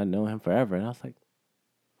with him, and I know him forever. And I was like,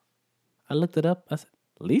 I looked it up. I said,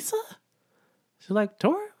 Lisa? She's like,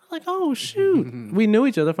 Tori? I'm like, oh, shoot. We knew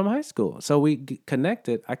each other from high school. So we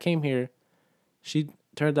connected. I came here. She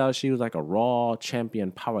turned out she was like a raw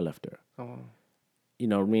champion powerlifter. Oh.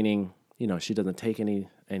 Meaning, she doesn't take any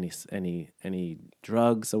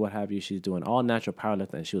drugs or what have you. She's doing all natural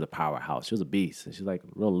powerlifting, and she was a powerhouse. She was a beast, and she's like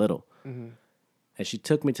real little. And she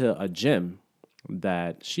took me to a gym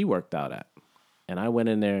that she worked out at, and I went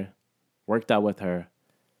in there, worked out with her,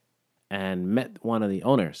 and met one of the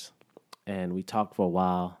owners, and we talked for a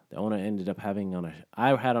while. The owner ended up having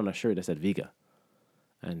I had on a shirt that said Vega,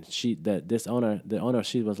 and the owner,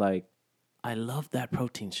 she was like, I love that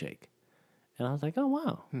protein shake. And I was like, oh,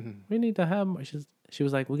 wow, we need to have more. She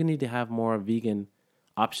was like, we need to have more vegan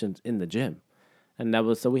options in the gym. And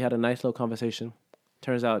so we had a nice little conversation.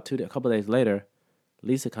 Turns out a couple of days later,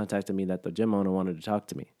 Lisa contacted me that the gym owner wanted to talk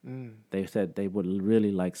to me. They said they would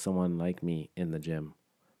really like someone like me in the gym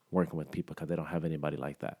working with people because they don't have anybody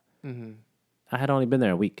like that. I had only been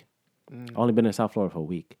there a week. Only been in South Florida for a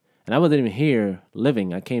week. And I wasn't even here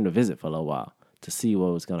living. I came to visit for a little while to see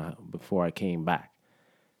what was going to happen before I came back.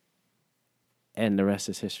 And the rest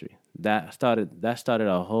is history. That started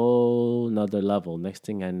a whole nother level. Next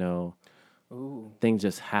thing I know, things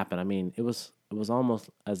just happened. I mean, it was almost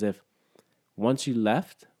as if once you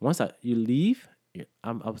leave,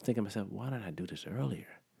 I was thinking to myself, why didn't I do this earlier?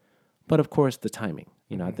 But of course, the timing.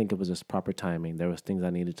 I think it was just proper timing. There was things I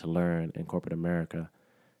needed to learn in corporate America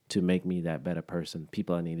to make me that better person.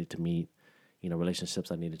 People I needed to meet,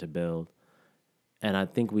 relationships I needed to build. And I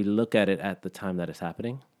think we look at it at the time that it's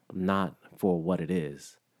happening, not for what it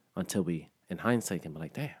is, until we, in hindsight, can be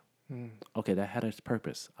like, damn, okay, that had its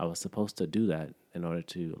purpose. I was supposed to do that in order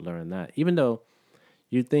to learn that. Even though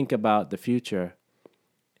you think about the future,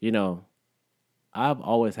 I've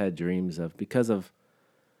always had dreams because of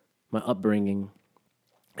my upbringing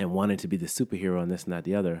and wanting to be the superhero and this and that,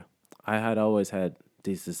 the other. I had always had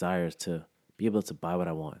these desires to be able to buy what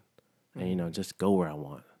I want and, you know, just go where I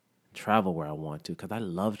want, travel where I want to. Because I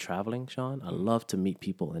love traveling, Sean. I love to meet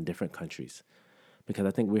people in different countries because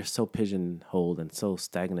I think we're so pigeonholed and so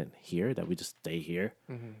stagnant here that we just stay here.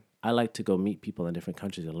 I like to go meet people in different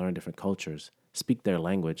countries and learn different cultures, speak their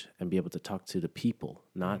language, and be able to talk to the people,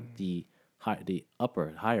 not the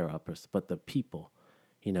higher uppers, but the people.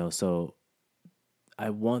 You know, so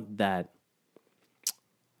I want that.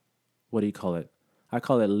 What do you call it? I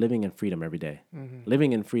call it living in freedom every day.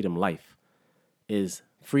 Living in freedom life is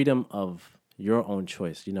freedom of your own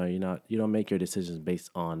choice. You know, you don't make your decisions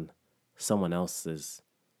based on someone else's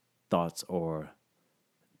thoughts or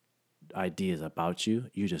ideas about you.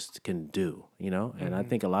 You just can do, you know? And I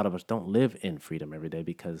think a lot of us don't live in freedom every day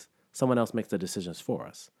because someone else makes the decisions for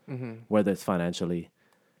us, whether it's financially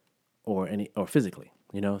or physically,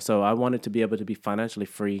 you know? So I wanted to be able to be financially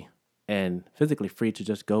free and physically free to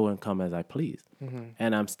just go and come as I please.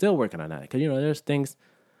 And I'm still working on that because, you know, there's things,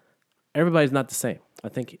 everybody's not the same. I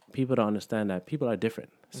think people don't understand that people are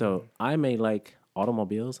different. So I may like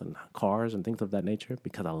automobiles and cars and things of that nature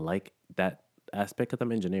because I like that aspect because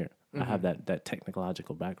I'm an engineer. I have that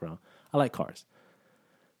technological background. I like cars.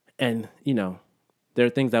 And, you know, there are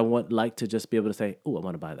things I would like to just be able to say, oh, I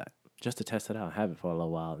want to buy that just to test it out and have it for a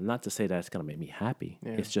little while. Not to say that it's going to make me happy.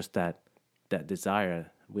 Yeah. It's just that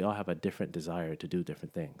desire, we all have a different desire to do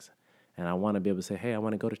different things. And I want to be able to say, hey, I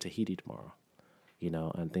want to go to Tahiti tomorrow, you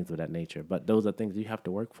know, and things of that nature. But those are things you have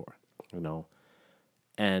to work for, you know.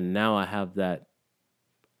 And now I have that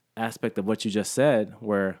aspect of what you just said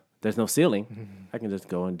where there's no ceiling. I can just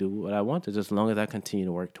go and do what I want to, just as long as I continue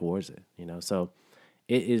to work towards it, you know. So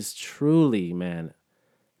it is truly, man,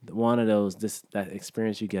 one of those, that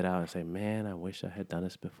experience you get out and say, man, I wish I had done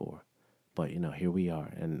this before. But, you know, here we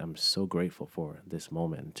are. And I'm so grateful for this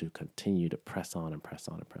moment to continue to press on and press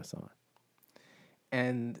on and press on.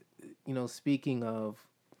 And, you know, speaking of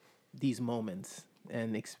these moments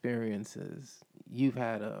and experiences, you've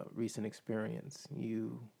had a recent experience.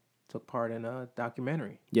 You took part in a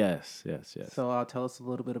documentary. Yes. So tell us a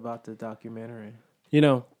little bit about the documentary. You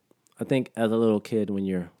know, I think as a little kid, when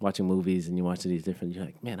you're watching movies and you watch these different, you're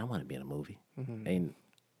like, man, I want to be in a movie. And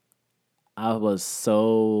I was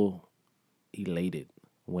so elated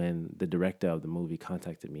when the director of the movie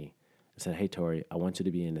contacted me and said, hey, Tori, I want you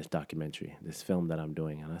to be in this documentary, this film that I'm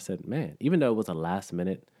doing. And I said, man, even though it was a last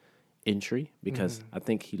minute entry, because I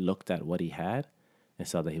think he looked at what he had and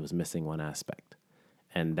saw that he was missing one aspect.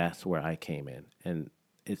 And that's where I came in. And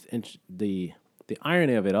it's the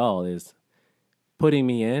irony of it all is putting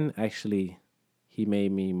me in, actually, he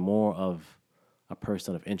made me more of a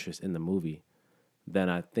person of interest in the movie than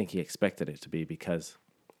I think he expected it to be, because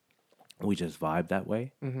we just vibed that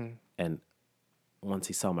way. And once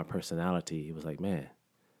he saw my personality, he was like, man,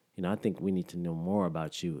 you know, I think we need to know more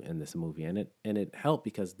about you in this movie. And it helped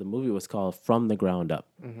because the movie was called From the Ground Up.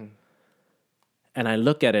 And I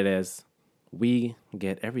look at it as we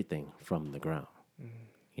get everything from the ground.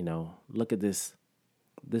 You know, look at this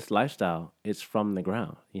lifestyle. It's from the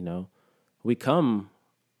ground, you know. We come,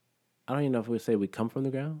 I don't even know if we say we come from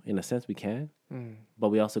the ground. In a sense, we can. But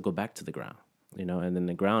we also go back to the ground, you know. And then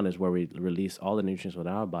the ground is where we release all the nutrients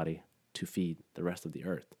within our body to feed the rest of the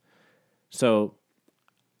earth. So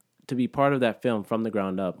to be part of that film From the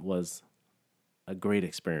Ground Up was a great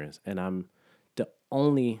experience. And the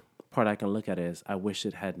only part I can look at is I wish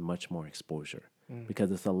it had much more exposure, because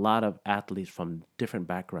it's a lot of athletes from different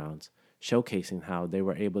backgrounds showcasing how they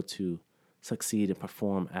were able to succeed and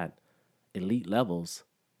perform at elite levels,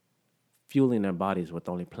 fueling their bodies with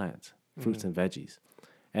only plants, fruits and veggies.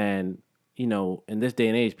 And, you know, in this day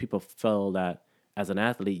and age, people feel that as an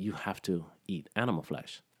athlete, you have to eat animal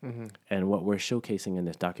flesh. And what we're showcasing in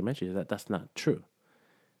this documentary is that that's not true.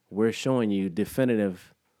 We're showing you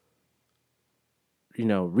definitive, you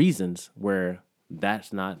know, reasons where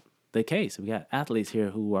that's not the case. We got athletes here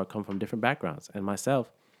who come from different backgrounds. And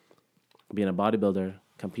myself, being a bodybuilder,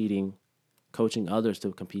 competing, coaching others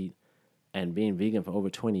to compete, and being vegan for over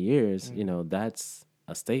 20 years, you know, that's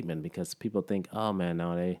a statement, because people think, oh man,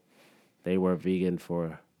 no, they were vegan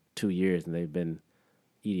for 2 years and they've been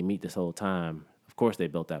eating meat this whole time. Of course they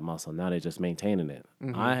built that muscle. Now they're just maintaining it.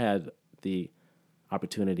 I got the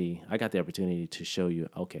opportunity to show you,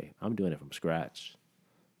 okay, I'm doing it from scratch.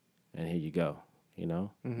 And here you go, you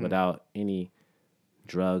know, without any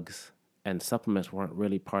drugs, and supplements weren't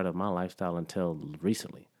really part of my lifestyle until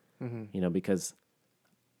recently, you know, because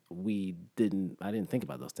I didn't think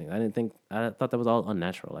about those things. I thought that was all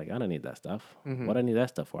unnatural. Like, I don't need that stuff. What do I need that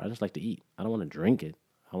stuff for? I just like to eat. I don't want to drink it.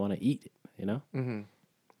 I want to eat it, you know?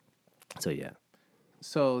 So, yeah.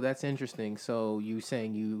 So that's interesting. So you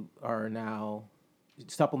saying you are now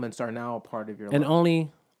supplements are now a part of your And life.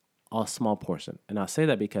 only a small portion. And I say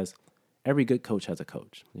that because every good coach has a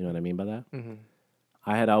coach. You know what I mean by that?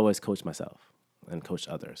 I had always coached myself and coached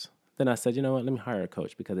others. Then I said, you know what, let me hire a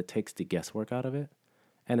coach because it takes the guesswork out of it.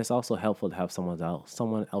 And it's also helpful to have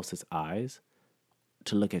someone else's eyes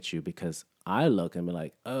to look at you, because I look and be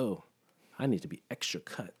like, oh, I need to be extra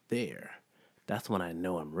cut there. That's when I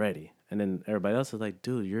know I'm ready. And then everybody else is like,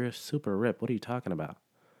 dude, you're super ripped. What are you talking about?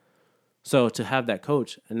 So to have that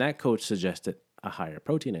coach, and that coach suggested a higher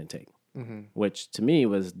protein intake, which to me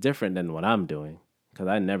was different than what I'm doing because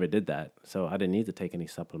I never did that. So I didn't need to take any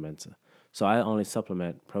supplements. So I only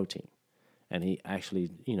supplement protein. And he actually,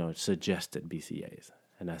 suggested BCAAs,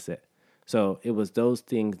 and that's it. So it was those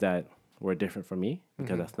things that were different for me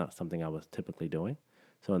because that's not something I was typically doing.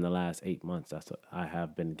 So in the last 8 months, that's what I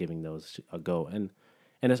have been giving those a go. And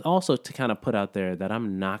it's also to kind of put out there that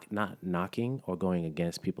I'm not knocking or going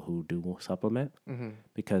against people who do supplement,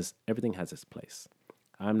 because everything has its place.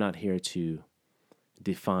 I'm not here to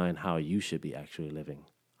define how you should be actually living.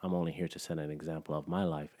 I'm only here to set an example of my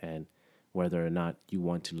life, and whether or not you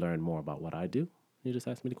want to learn more about what I do, you just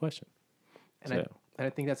ask me the question. And I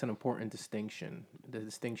think that's an important distinction. The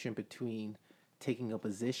distinction between taking a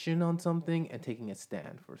position on something and taking a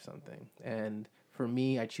stand for something. And for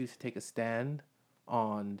me, I choose to take a stand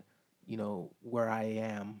on, where I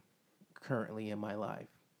am currently in my life,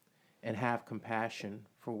 and have compassion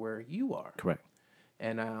for where you are. Correct.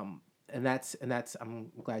 And that's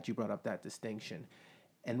I'm glad you brought up that distinction.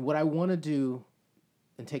 And what I want to do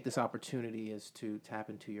and take this opportunity is to tap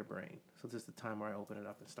into your brain. So this is the time where I open it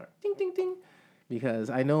up and start ding, ding, ding. Because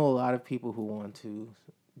I know a lot of people who want to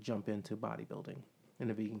jump into bodybuilding in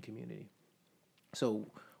the vegan community. So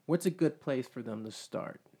what's a good place for them to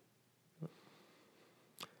start?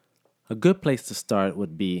 A good place to start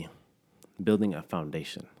would be building a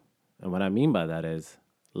foundation. And what I mean by that is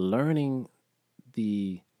learning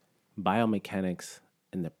the biomechanics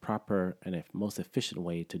in the proper and most efficient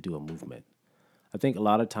way to do a movement. I think a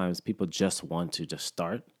lot of times people just want to just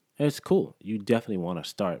start. And it's cool. You definitely want to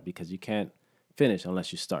start because you can't finish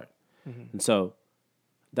unless you start. And so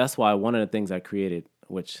that's why one of the things I created,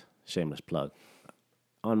 which shameless plug,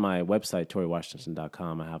 on my website,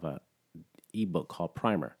 ToryWashington.com, I have a ebook called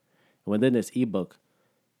Primer. And within this ebook,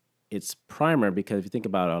 it's primer because if you think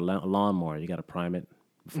about a lawnmower, you got to prime it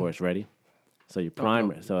before it's ready. So you prime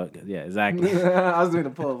it. So yeah, exactly. I was doing a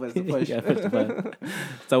pull, but it's a push. Yeah, push the button.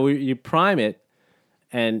 So you prime it,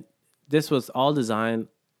 and this was all designed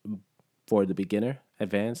for the beginner,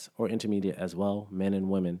 advanced, or intermediate as well, men and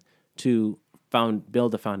women, to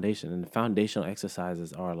build a foundation. And the foundational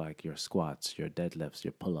exercises are like your squats, your deadlifts,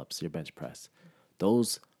 your pull-ups, your bench press.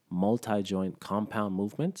 Those multi-joint compound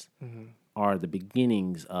movements are the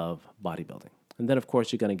beginnings of bodybuilding. And then, of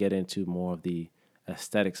course, you're going to get into more of the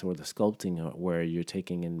aesthetics or the sculpting where you're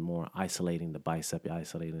taking in more isolating the bicep,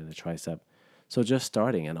 isolating the tricep. So just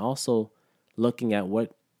starting, and also looking at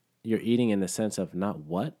what you're eating in the sense of not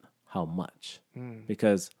what, how much.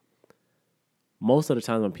 Because most of the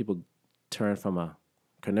time when people turn from a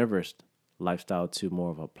carnivorous lifestyle to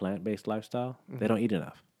more of a plant-based lifestyle, they don't eat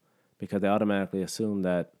enough because they automatically assume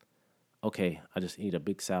that, okay, I just eat a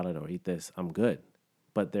big salad or eat this, I'm good.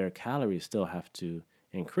 But their calories still have to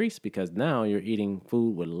increase because now you're eating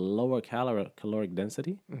food with lower caloric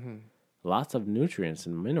density, lots of nutrients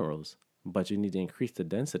and minerals, but you need to increase the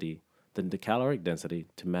density, the caloric density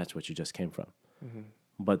to match what you just came from.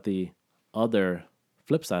 But the other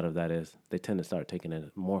flip side of that is they tend to start taking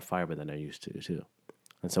in more fiber than they're used to too.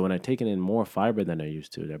 And so when they're taking in more fiber than they're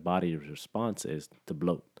used to, their body's response is to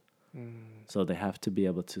bloat. So they have to be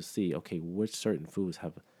able to see, okay, which certain foods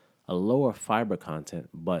have a lower fiber content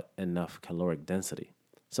but enough caloric density.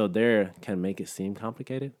 So there can make it seem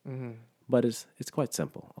complicated, but it's quite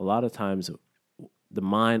simple. A lot of times the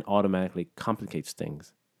mind automatically complicates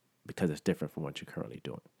things because it's different from what you're currently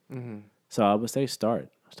doing. So I would say start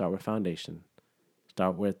with foundation.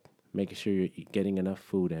 Start with making sure you're getting enough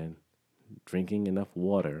food in, drinking enough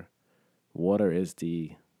water. Water is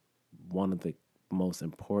one of the most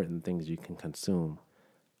important things you can consume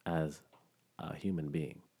as a human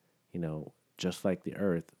being. Just like the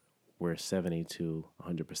earth, we're 70 to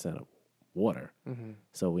 100% of water.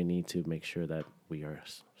 So we need to make sure that we are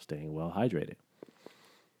staying well hydrated.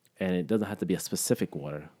 And it doesn't have to be a specific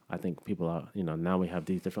water. I think people are, now we have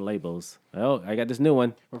these different labels. Oh, I got this new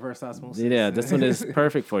one. Reverse osmosis. Yeah, this one is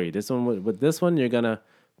perfect for you. This one, with this one, you're going to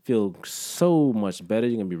feel so much better.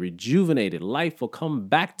 You're going to be rejuvenated. Life will come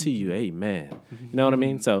back to you. Amen. You know what I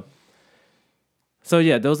mean? So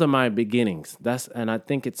yeah, those are my beginnings. And I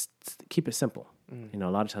think it's keep it simple. A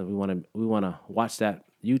lot of times we want to watch that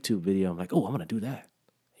YouTube video. I'm like, oh, I'm gonna do that.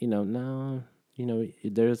 No,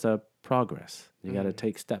 there's a progress. You got to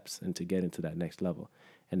take steps and to get into that next level.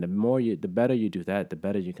 And the better you do that, the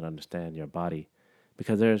better you can understand your body,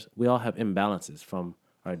 because we all have imbalances from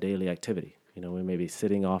our daily activity. We may be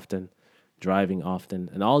sitting often, driving often,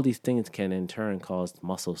 and all these things can in turn cause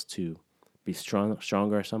muscles to be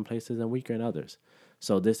stronger in some places and weaker in others.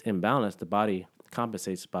 So this imbalance, the body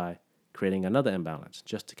compensates by creating another imbalance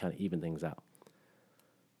just to kind of even things out.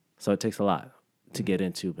 So it takes a lot to get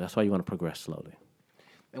into. That's why you want to progress slowly.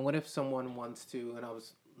 And what if someone wants to, and I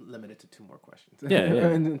was limited to 2 more questions.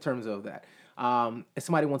 Yeah. in terms of that. If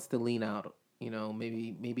somebody wants to lean out,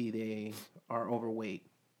 maybe they are overweight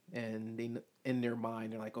and they in their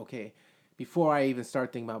mind, they're like, okay, before I even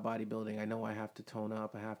start thinking about bodybuilding, I know I have to tone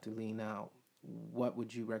up, I have to lean out. What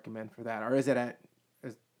would you recommend for that? Or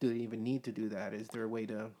do they even need to do that? Is there a way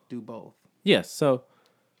to do both? Yes. So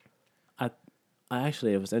I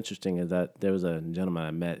actually, it was interesting is that there was a gentleman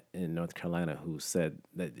I met in North Carolina who said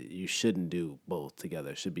that you shouldn't do both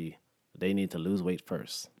together. They need to lose weight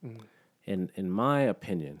first. Mm-hmm. In my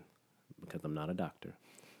opinion, because I'm not a doctor,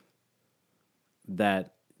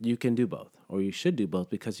 that you can do both, or you should do both,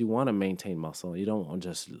 because you want to maintain muscle. You don't want to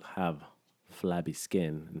just have flabby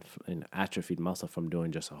skin and atrophied muscle from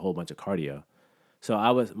doing just a whole bunch of cardio. So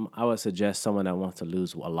I would suggest someone that wants to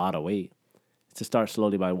lose a lot of weight to start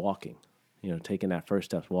slowly by walking. Taking that first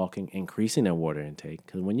step, walking, increasing their water intake.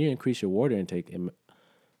 Because when you increase your water intake,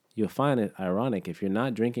 you'll find it ironic. If you're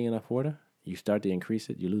not drinking enough water, you start to increase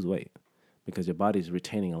it, you lose weight. Because your body's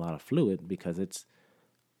retaining a lot of fluid because it's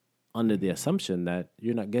under the assumption that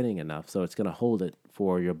you're not getting enough. So it's going to hold it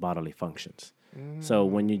for your bodily functions. So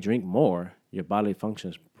when you drink more, your bodily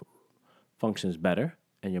functions better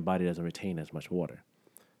and your body doesn't retain as much water.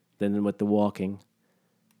 Then with the walking,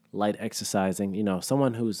 light exercising,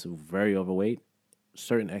 someone who's very overweight,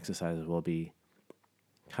 certain exercises will be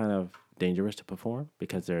kind of dangerous to perform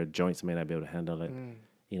because their joints may not be able to handle it,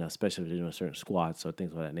 especially if they're doing certain squats or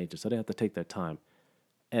things of that nature. So they have to take their time.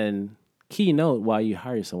 And keynote why you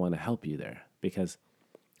hire someone to help you there, because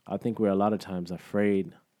I think we're a lot of times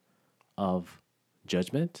afraid of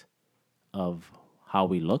judgment, of how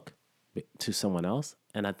we look to someone else.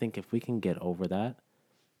 And I think if we can get over that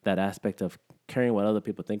aspect of caring what other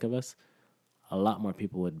people think of us, a lot more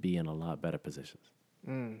people would be in a lot better positions.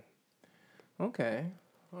 Okay.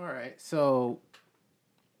 All right. So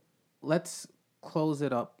let's close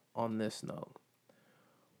it up on this note.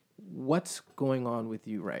 What's going on with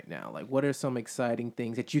you right now? Like, what are some exciting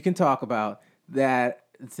things that you can talk about that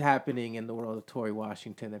is happening in the world of Tory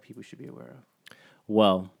Washington that people should be aware of?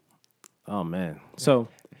 Well, oh man. So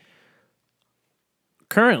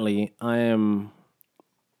currently I am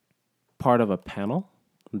part of a panel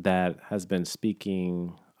that has been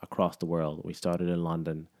speaking across the world. We started in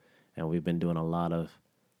London, and we've been doing a lot of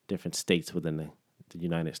different states within the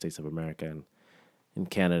United States of America and in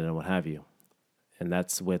Canada and what have you. And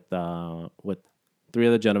that's with 3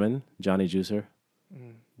 other gentlemen: Johnny Juicer,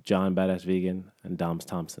 John Badass Vegan, and Doms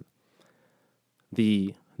Thompson.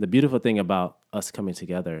 The beautiful thing about us coming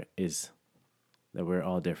together is that we're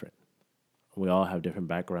all different. We all have different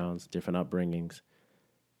backgrounds, different upbringings,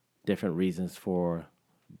 different reasons for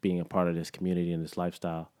being a part of this community and this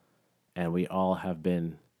lifestyle. And we all have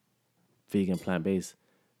been vegan, plant-based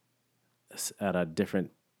at a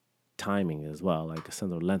different timing as well, like a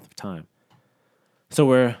similar length of time. So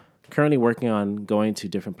we're currently working on going to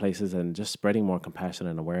different places and just spreading more compassion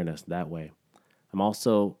and awareness that way. I'm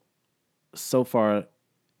also, so far,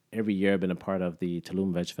 every year I've been a part of the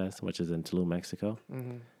Tulum Veg Fest, which is in Tulum, Mexico,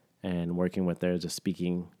 and working with there, just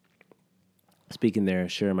speaking there,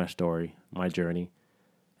 sharing my story, my journey,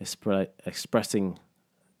 expressing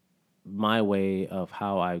my way of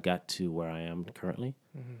how I got to where I am currently.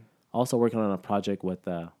 Also working on a project with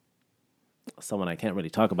someone I can't really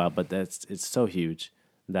talk about, but it's so huge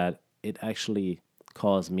that it actually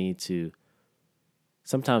caused me to.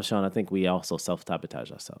 Sometimes, Sean, I think we also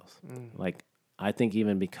self-sabotage ourselves. Like, I think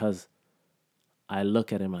even because I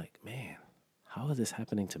look at him like, man, how is this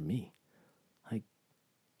happening to me? Like,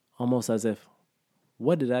 almost as if,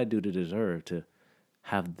 what did I do to deserve to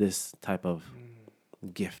have this type of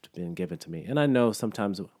gift being given to me? And I know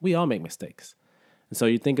sometimes we all make mistakes. And so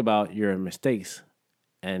you think about your mistakes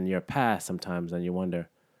and your past sometimes, and you wonder,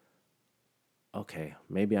 okay,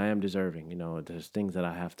 maybe I am deserving. There's things that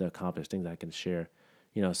I have to accomplish, things I can share.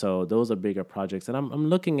 So those are bigger projects. And I'm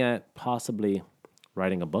looking at possibly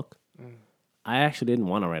writing a book. I actually didn't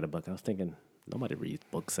want to write a book. I was thinking, nobody reads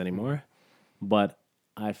books anymore. But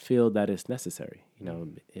I feel that it's necessary.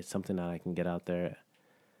 It's something that I can get out there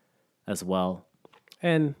as well.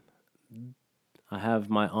 And I have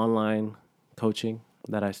my online coaching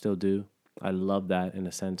that I still do. I love that in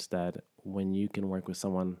the sense that when you can work with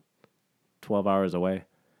someone 12 hours away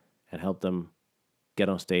and help them get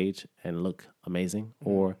on stage and look amazing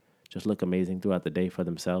or just look amazing throughout the day for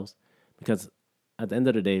themselves. Because at the end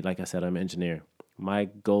of the day, like I said, I'm an engineer. My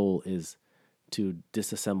goal is to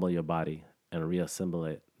disassemble your body and reassemble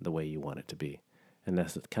it the way you want it to be. And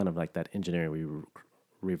that's kind of like that engineering, we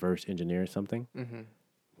reverse engineer something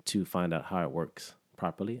to find out how it works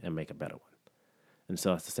properly and make a better one. And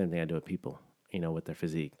so it's the same thing I do with people, with their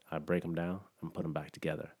physique. I break them down and put them back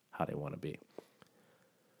together how they want to be.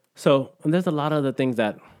 So there's a lot of the things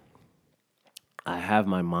that I have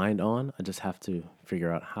my mind on. I just have to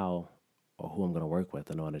figure out how or who I'm going to work with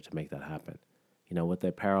in order to make that happen. With the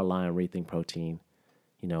apparel line, Rethink Protein,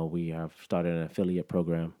 we have started an affiliate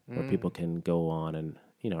program where people can go on and,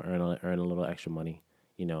 earn a little extra money,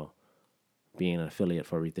 being an affiliate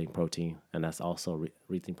for Rethink Protein. And that's also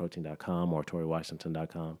rethinkprotein.com or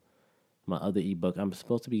ToryWashington.com. My other ebook, I'm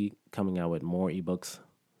supposed to be coming out with more ebooks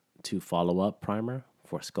to follow up primer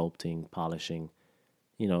for sculpting, polishing,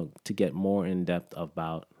 to get more in depth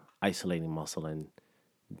about isolating muscle and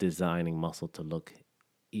designing muscle to look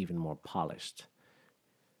even more polished.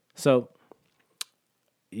 So,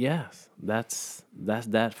 yes, that's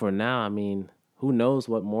that for now. I mean, who knows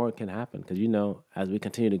what more can happen? Because, as we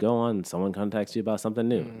continue to go on, someone contacts you about something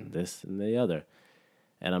new, this and the other.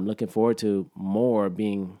 And I'm looking forward to more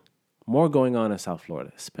going on in South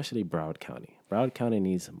Florida, especially Broward County. Broward County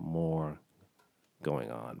needs more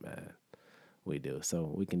going on, man. We do.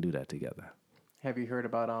 So we can do that together. Have you heard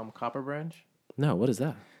about Copper Branch? No, what is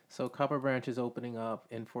that? So Copper Branch is opening up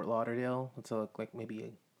in Fort Lauderdale. It's like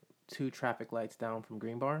maybe 2 traffic lights down from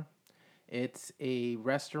Green Bar. It's a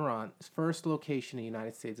restaurant, first location in the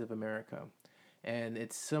United States of America. And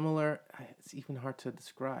it's similar, it's even hard to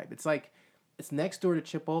describe. It's next door to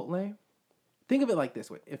Chipotle. Think of it like this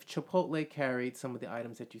way. If Chipotle carried some of the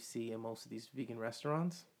items that you see in most of these vegan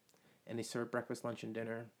restaurants, and they serve breakfast, lunch, and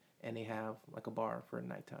dinner, and they have like a bar for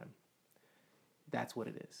nighttime. That's what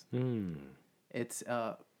it is. It's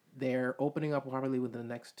they're opening up probably within the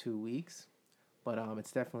next 2 weeks, but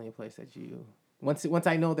it's definitely a place that you once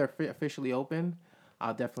I know they're officially open,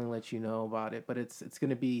 I'll definitely let you know about it. But it's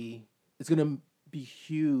gonna be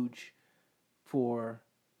huge for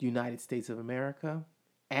the United States of America,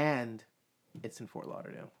 and it's in Fort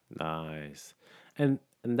Lauderdale. Nice, and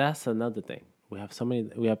that's another thing. We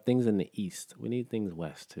have things in the east. We need things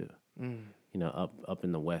west too. Up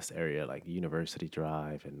in the west area, like University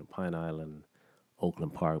Drive and Pine Island,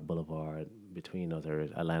 Oakland Park Boulevard, between those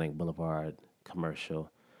areas, Atlantic Boulevard, Commercial.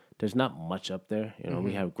 There's not much up there.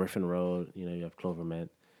 We have Griffin Road, you have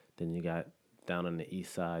Cloverment. Then you got down on the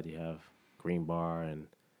east side, you have Green Bar, and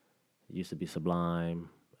it used to be Sublime,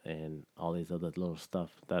 and all these other little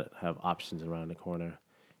stuff that have options around the corner.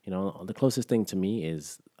 The closest thing to me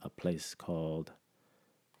is a place called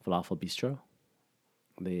Falafel Bistro,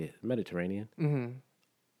 the Mediterranean.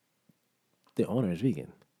 The owner is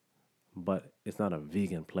vegan, but it's not a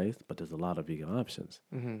vegan place, but there's a lot of vegan options.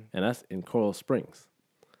 And that's in Coral Springs.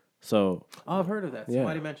 So, I've heard of that.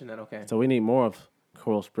 Somebody mentioned that. Okay. So we need more of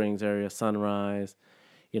Coral Springs area, Sunrise,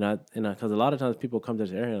 because a lot of times people come to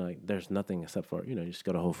this area and like there's nothing except for, you just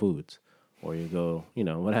go to Whole Foods or you go,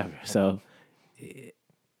 whatever. So,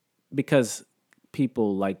 because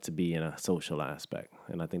people like to be in a social aspect,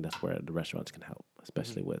 and I think that's where the restaurants can help,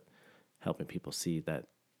 especially with helping people see that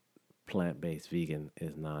plant-based vegan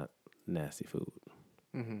is not nasty food.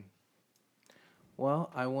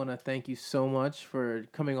 Well, I want to thank you so much for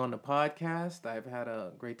coming on the podcast. I've had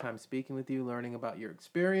a great time speaking with you, learning about your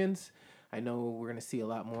experience. I know we're going to see a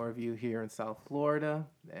lot more of you here in South Florida,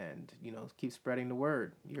 and keep spreading the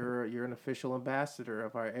word. You're an official ambassador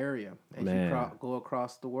of our area as you go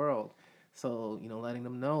across the world. So letting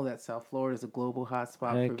them know that South Florida is a global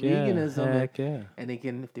hotspot for veganism. And they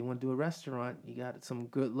can, if they want to do a restaurant, you got some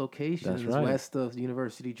good locations west of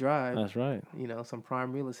University Drive. That's right. Some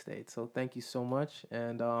prime real estate. So thank you so much,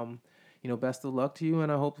 and best of luck to you. And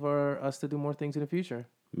I hope for us to do more things in the future.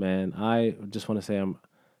 Man, I just want to say I'm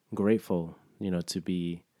grateful, to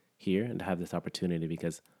be here and to have this opportunity,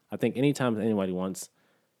 because I think anytime anybody wants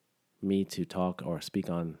me to talk or speak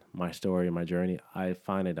on my story, my journey, I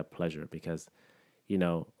find it a pleasure because,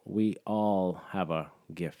 we all have a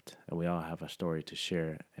gift and we all have a story to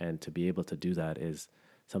share, and to be able to do that is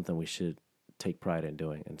something we should take pride in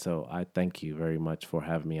doing. And so I thank you very much for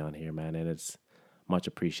having me on here, man, and it's much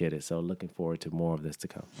appreciated. So looking forward to more of this to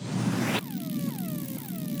come.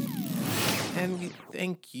 And we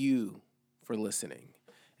thank you for listening.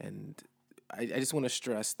 And I just want to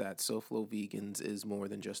stress that SoFlo Vegans is more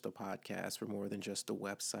than just a podcast. We're more than just a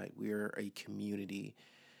website. We're a community.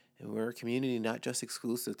 And we're a community not just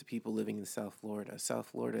exclusive to people living in South Florida. South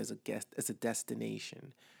Florida is a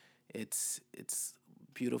destination. It's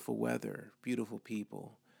beautiful weather, beautiful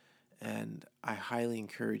people. And I highly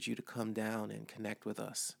encourage you to come down and connect with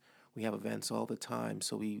us. We have events all the time,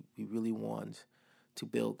 so we really want to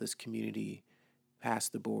build this community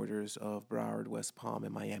past the borders of Broward, West Palm,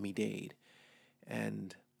 and Miami-Dade.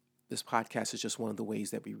 And this podcast is just one of the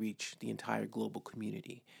ways that we reach the entire global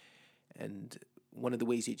community. And one of the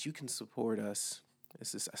ways that you can support us, I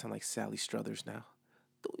sound like Sally Struthers now.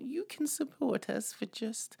 You can support us for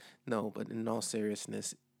just, no, but in all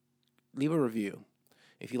seriousness, leave a review.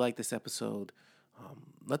 If you like this episode,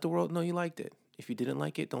 let the world know you liked it. If you didn't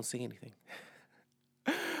like it, don't say anything.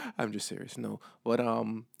 I'm just serious. No, but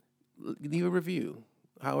leave a review.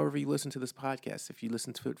 However you listen to this podcast, if you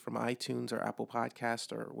listen to it from iTunes or Apple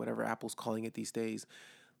Podcast or whatever Apple's calling it these days,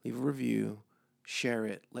 leave a review, share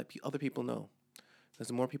it, let other people know. As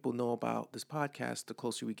the more people know about this podcast, the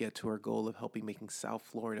closer we get to our goal of helping making South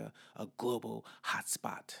Florida a global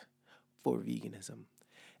hotspot for veganism.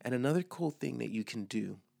 And another cool thing that you can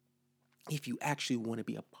do if you actually want to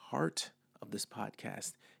be a part of this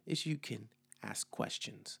podcast is you can ask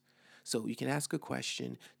questions. So you can ask a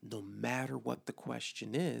question no matter what the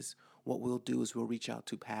question is. What we'll do is we'll reach out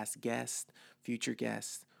to past guests, future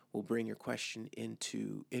guests. We'll bring your question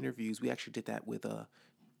into interviews. We actually did that with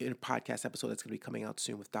in a podcast episode that's going to be coming out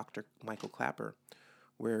soon with Dr. Michael Clapper,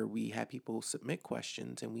 where we had people submit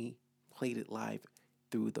questions and we played it live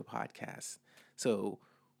through the podcast. So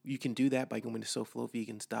you can do that by going to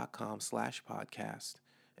soflovegans.com/podcast.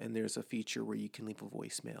 And there's a feature where you can leave a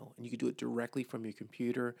voicemail. And you can do it directly from your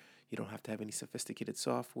computer. You don't have to have any sophisticated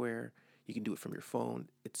software. You can do it from your phone.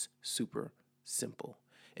 It's super simple.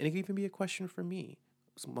 And it can even be a question for me,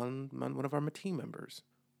 one of our team members,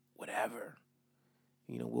 whatever.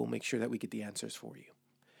 We'll make sure that we get the answers for you.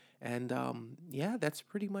 And yeah, that's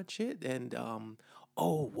pretty much it. And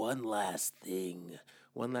one last thing.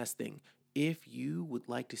 If you would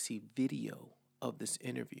like to see video of this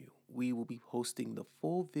interview, we will be posting the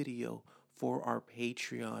full video for our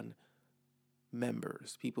Patreon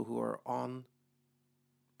members, people who are on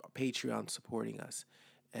Patreon supporting us.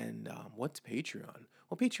 And what's Patreon?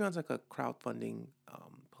 Well, Patreon's like a crowdfunding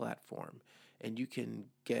platform, and you can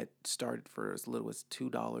get started for as little as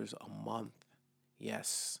 $2 a month.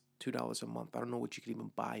 Yes, $2 a month. I don't know what you can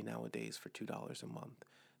even buy nowadays for $2 a month.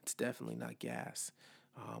 It's definitely not gas.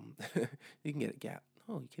 You can get a gallon.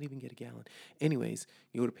 Oh, you can't even get a gallon. Anyways,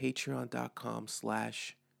 you go to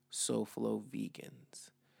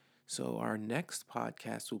patreon.com/SoFloVegans. So our next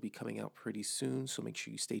podcast will be coming out pretty soon. So make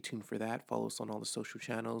sure you stay tuned for that. Follow us on all the social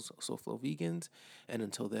channels, SoFlo Vegans. And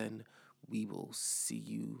until then, we will see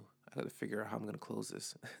you. I got to figure out how I'm going to close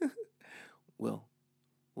this. We'll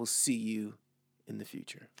see you in the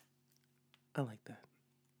future. I like that.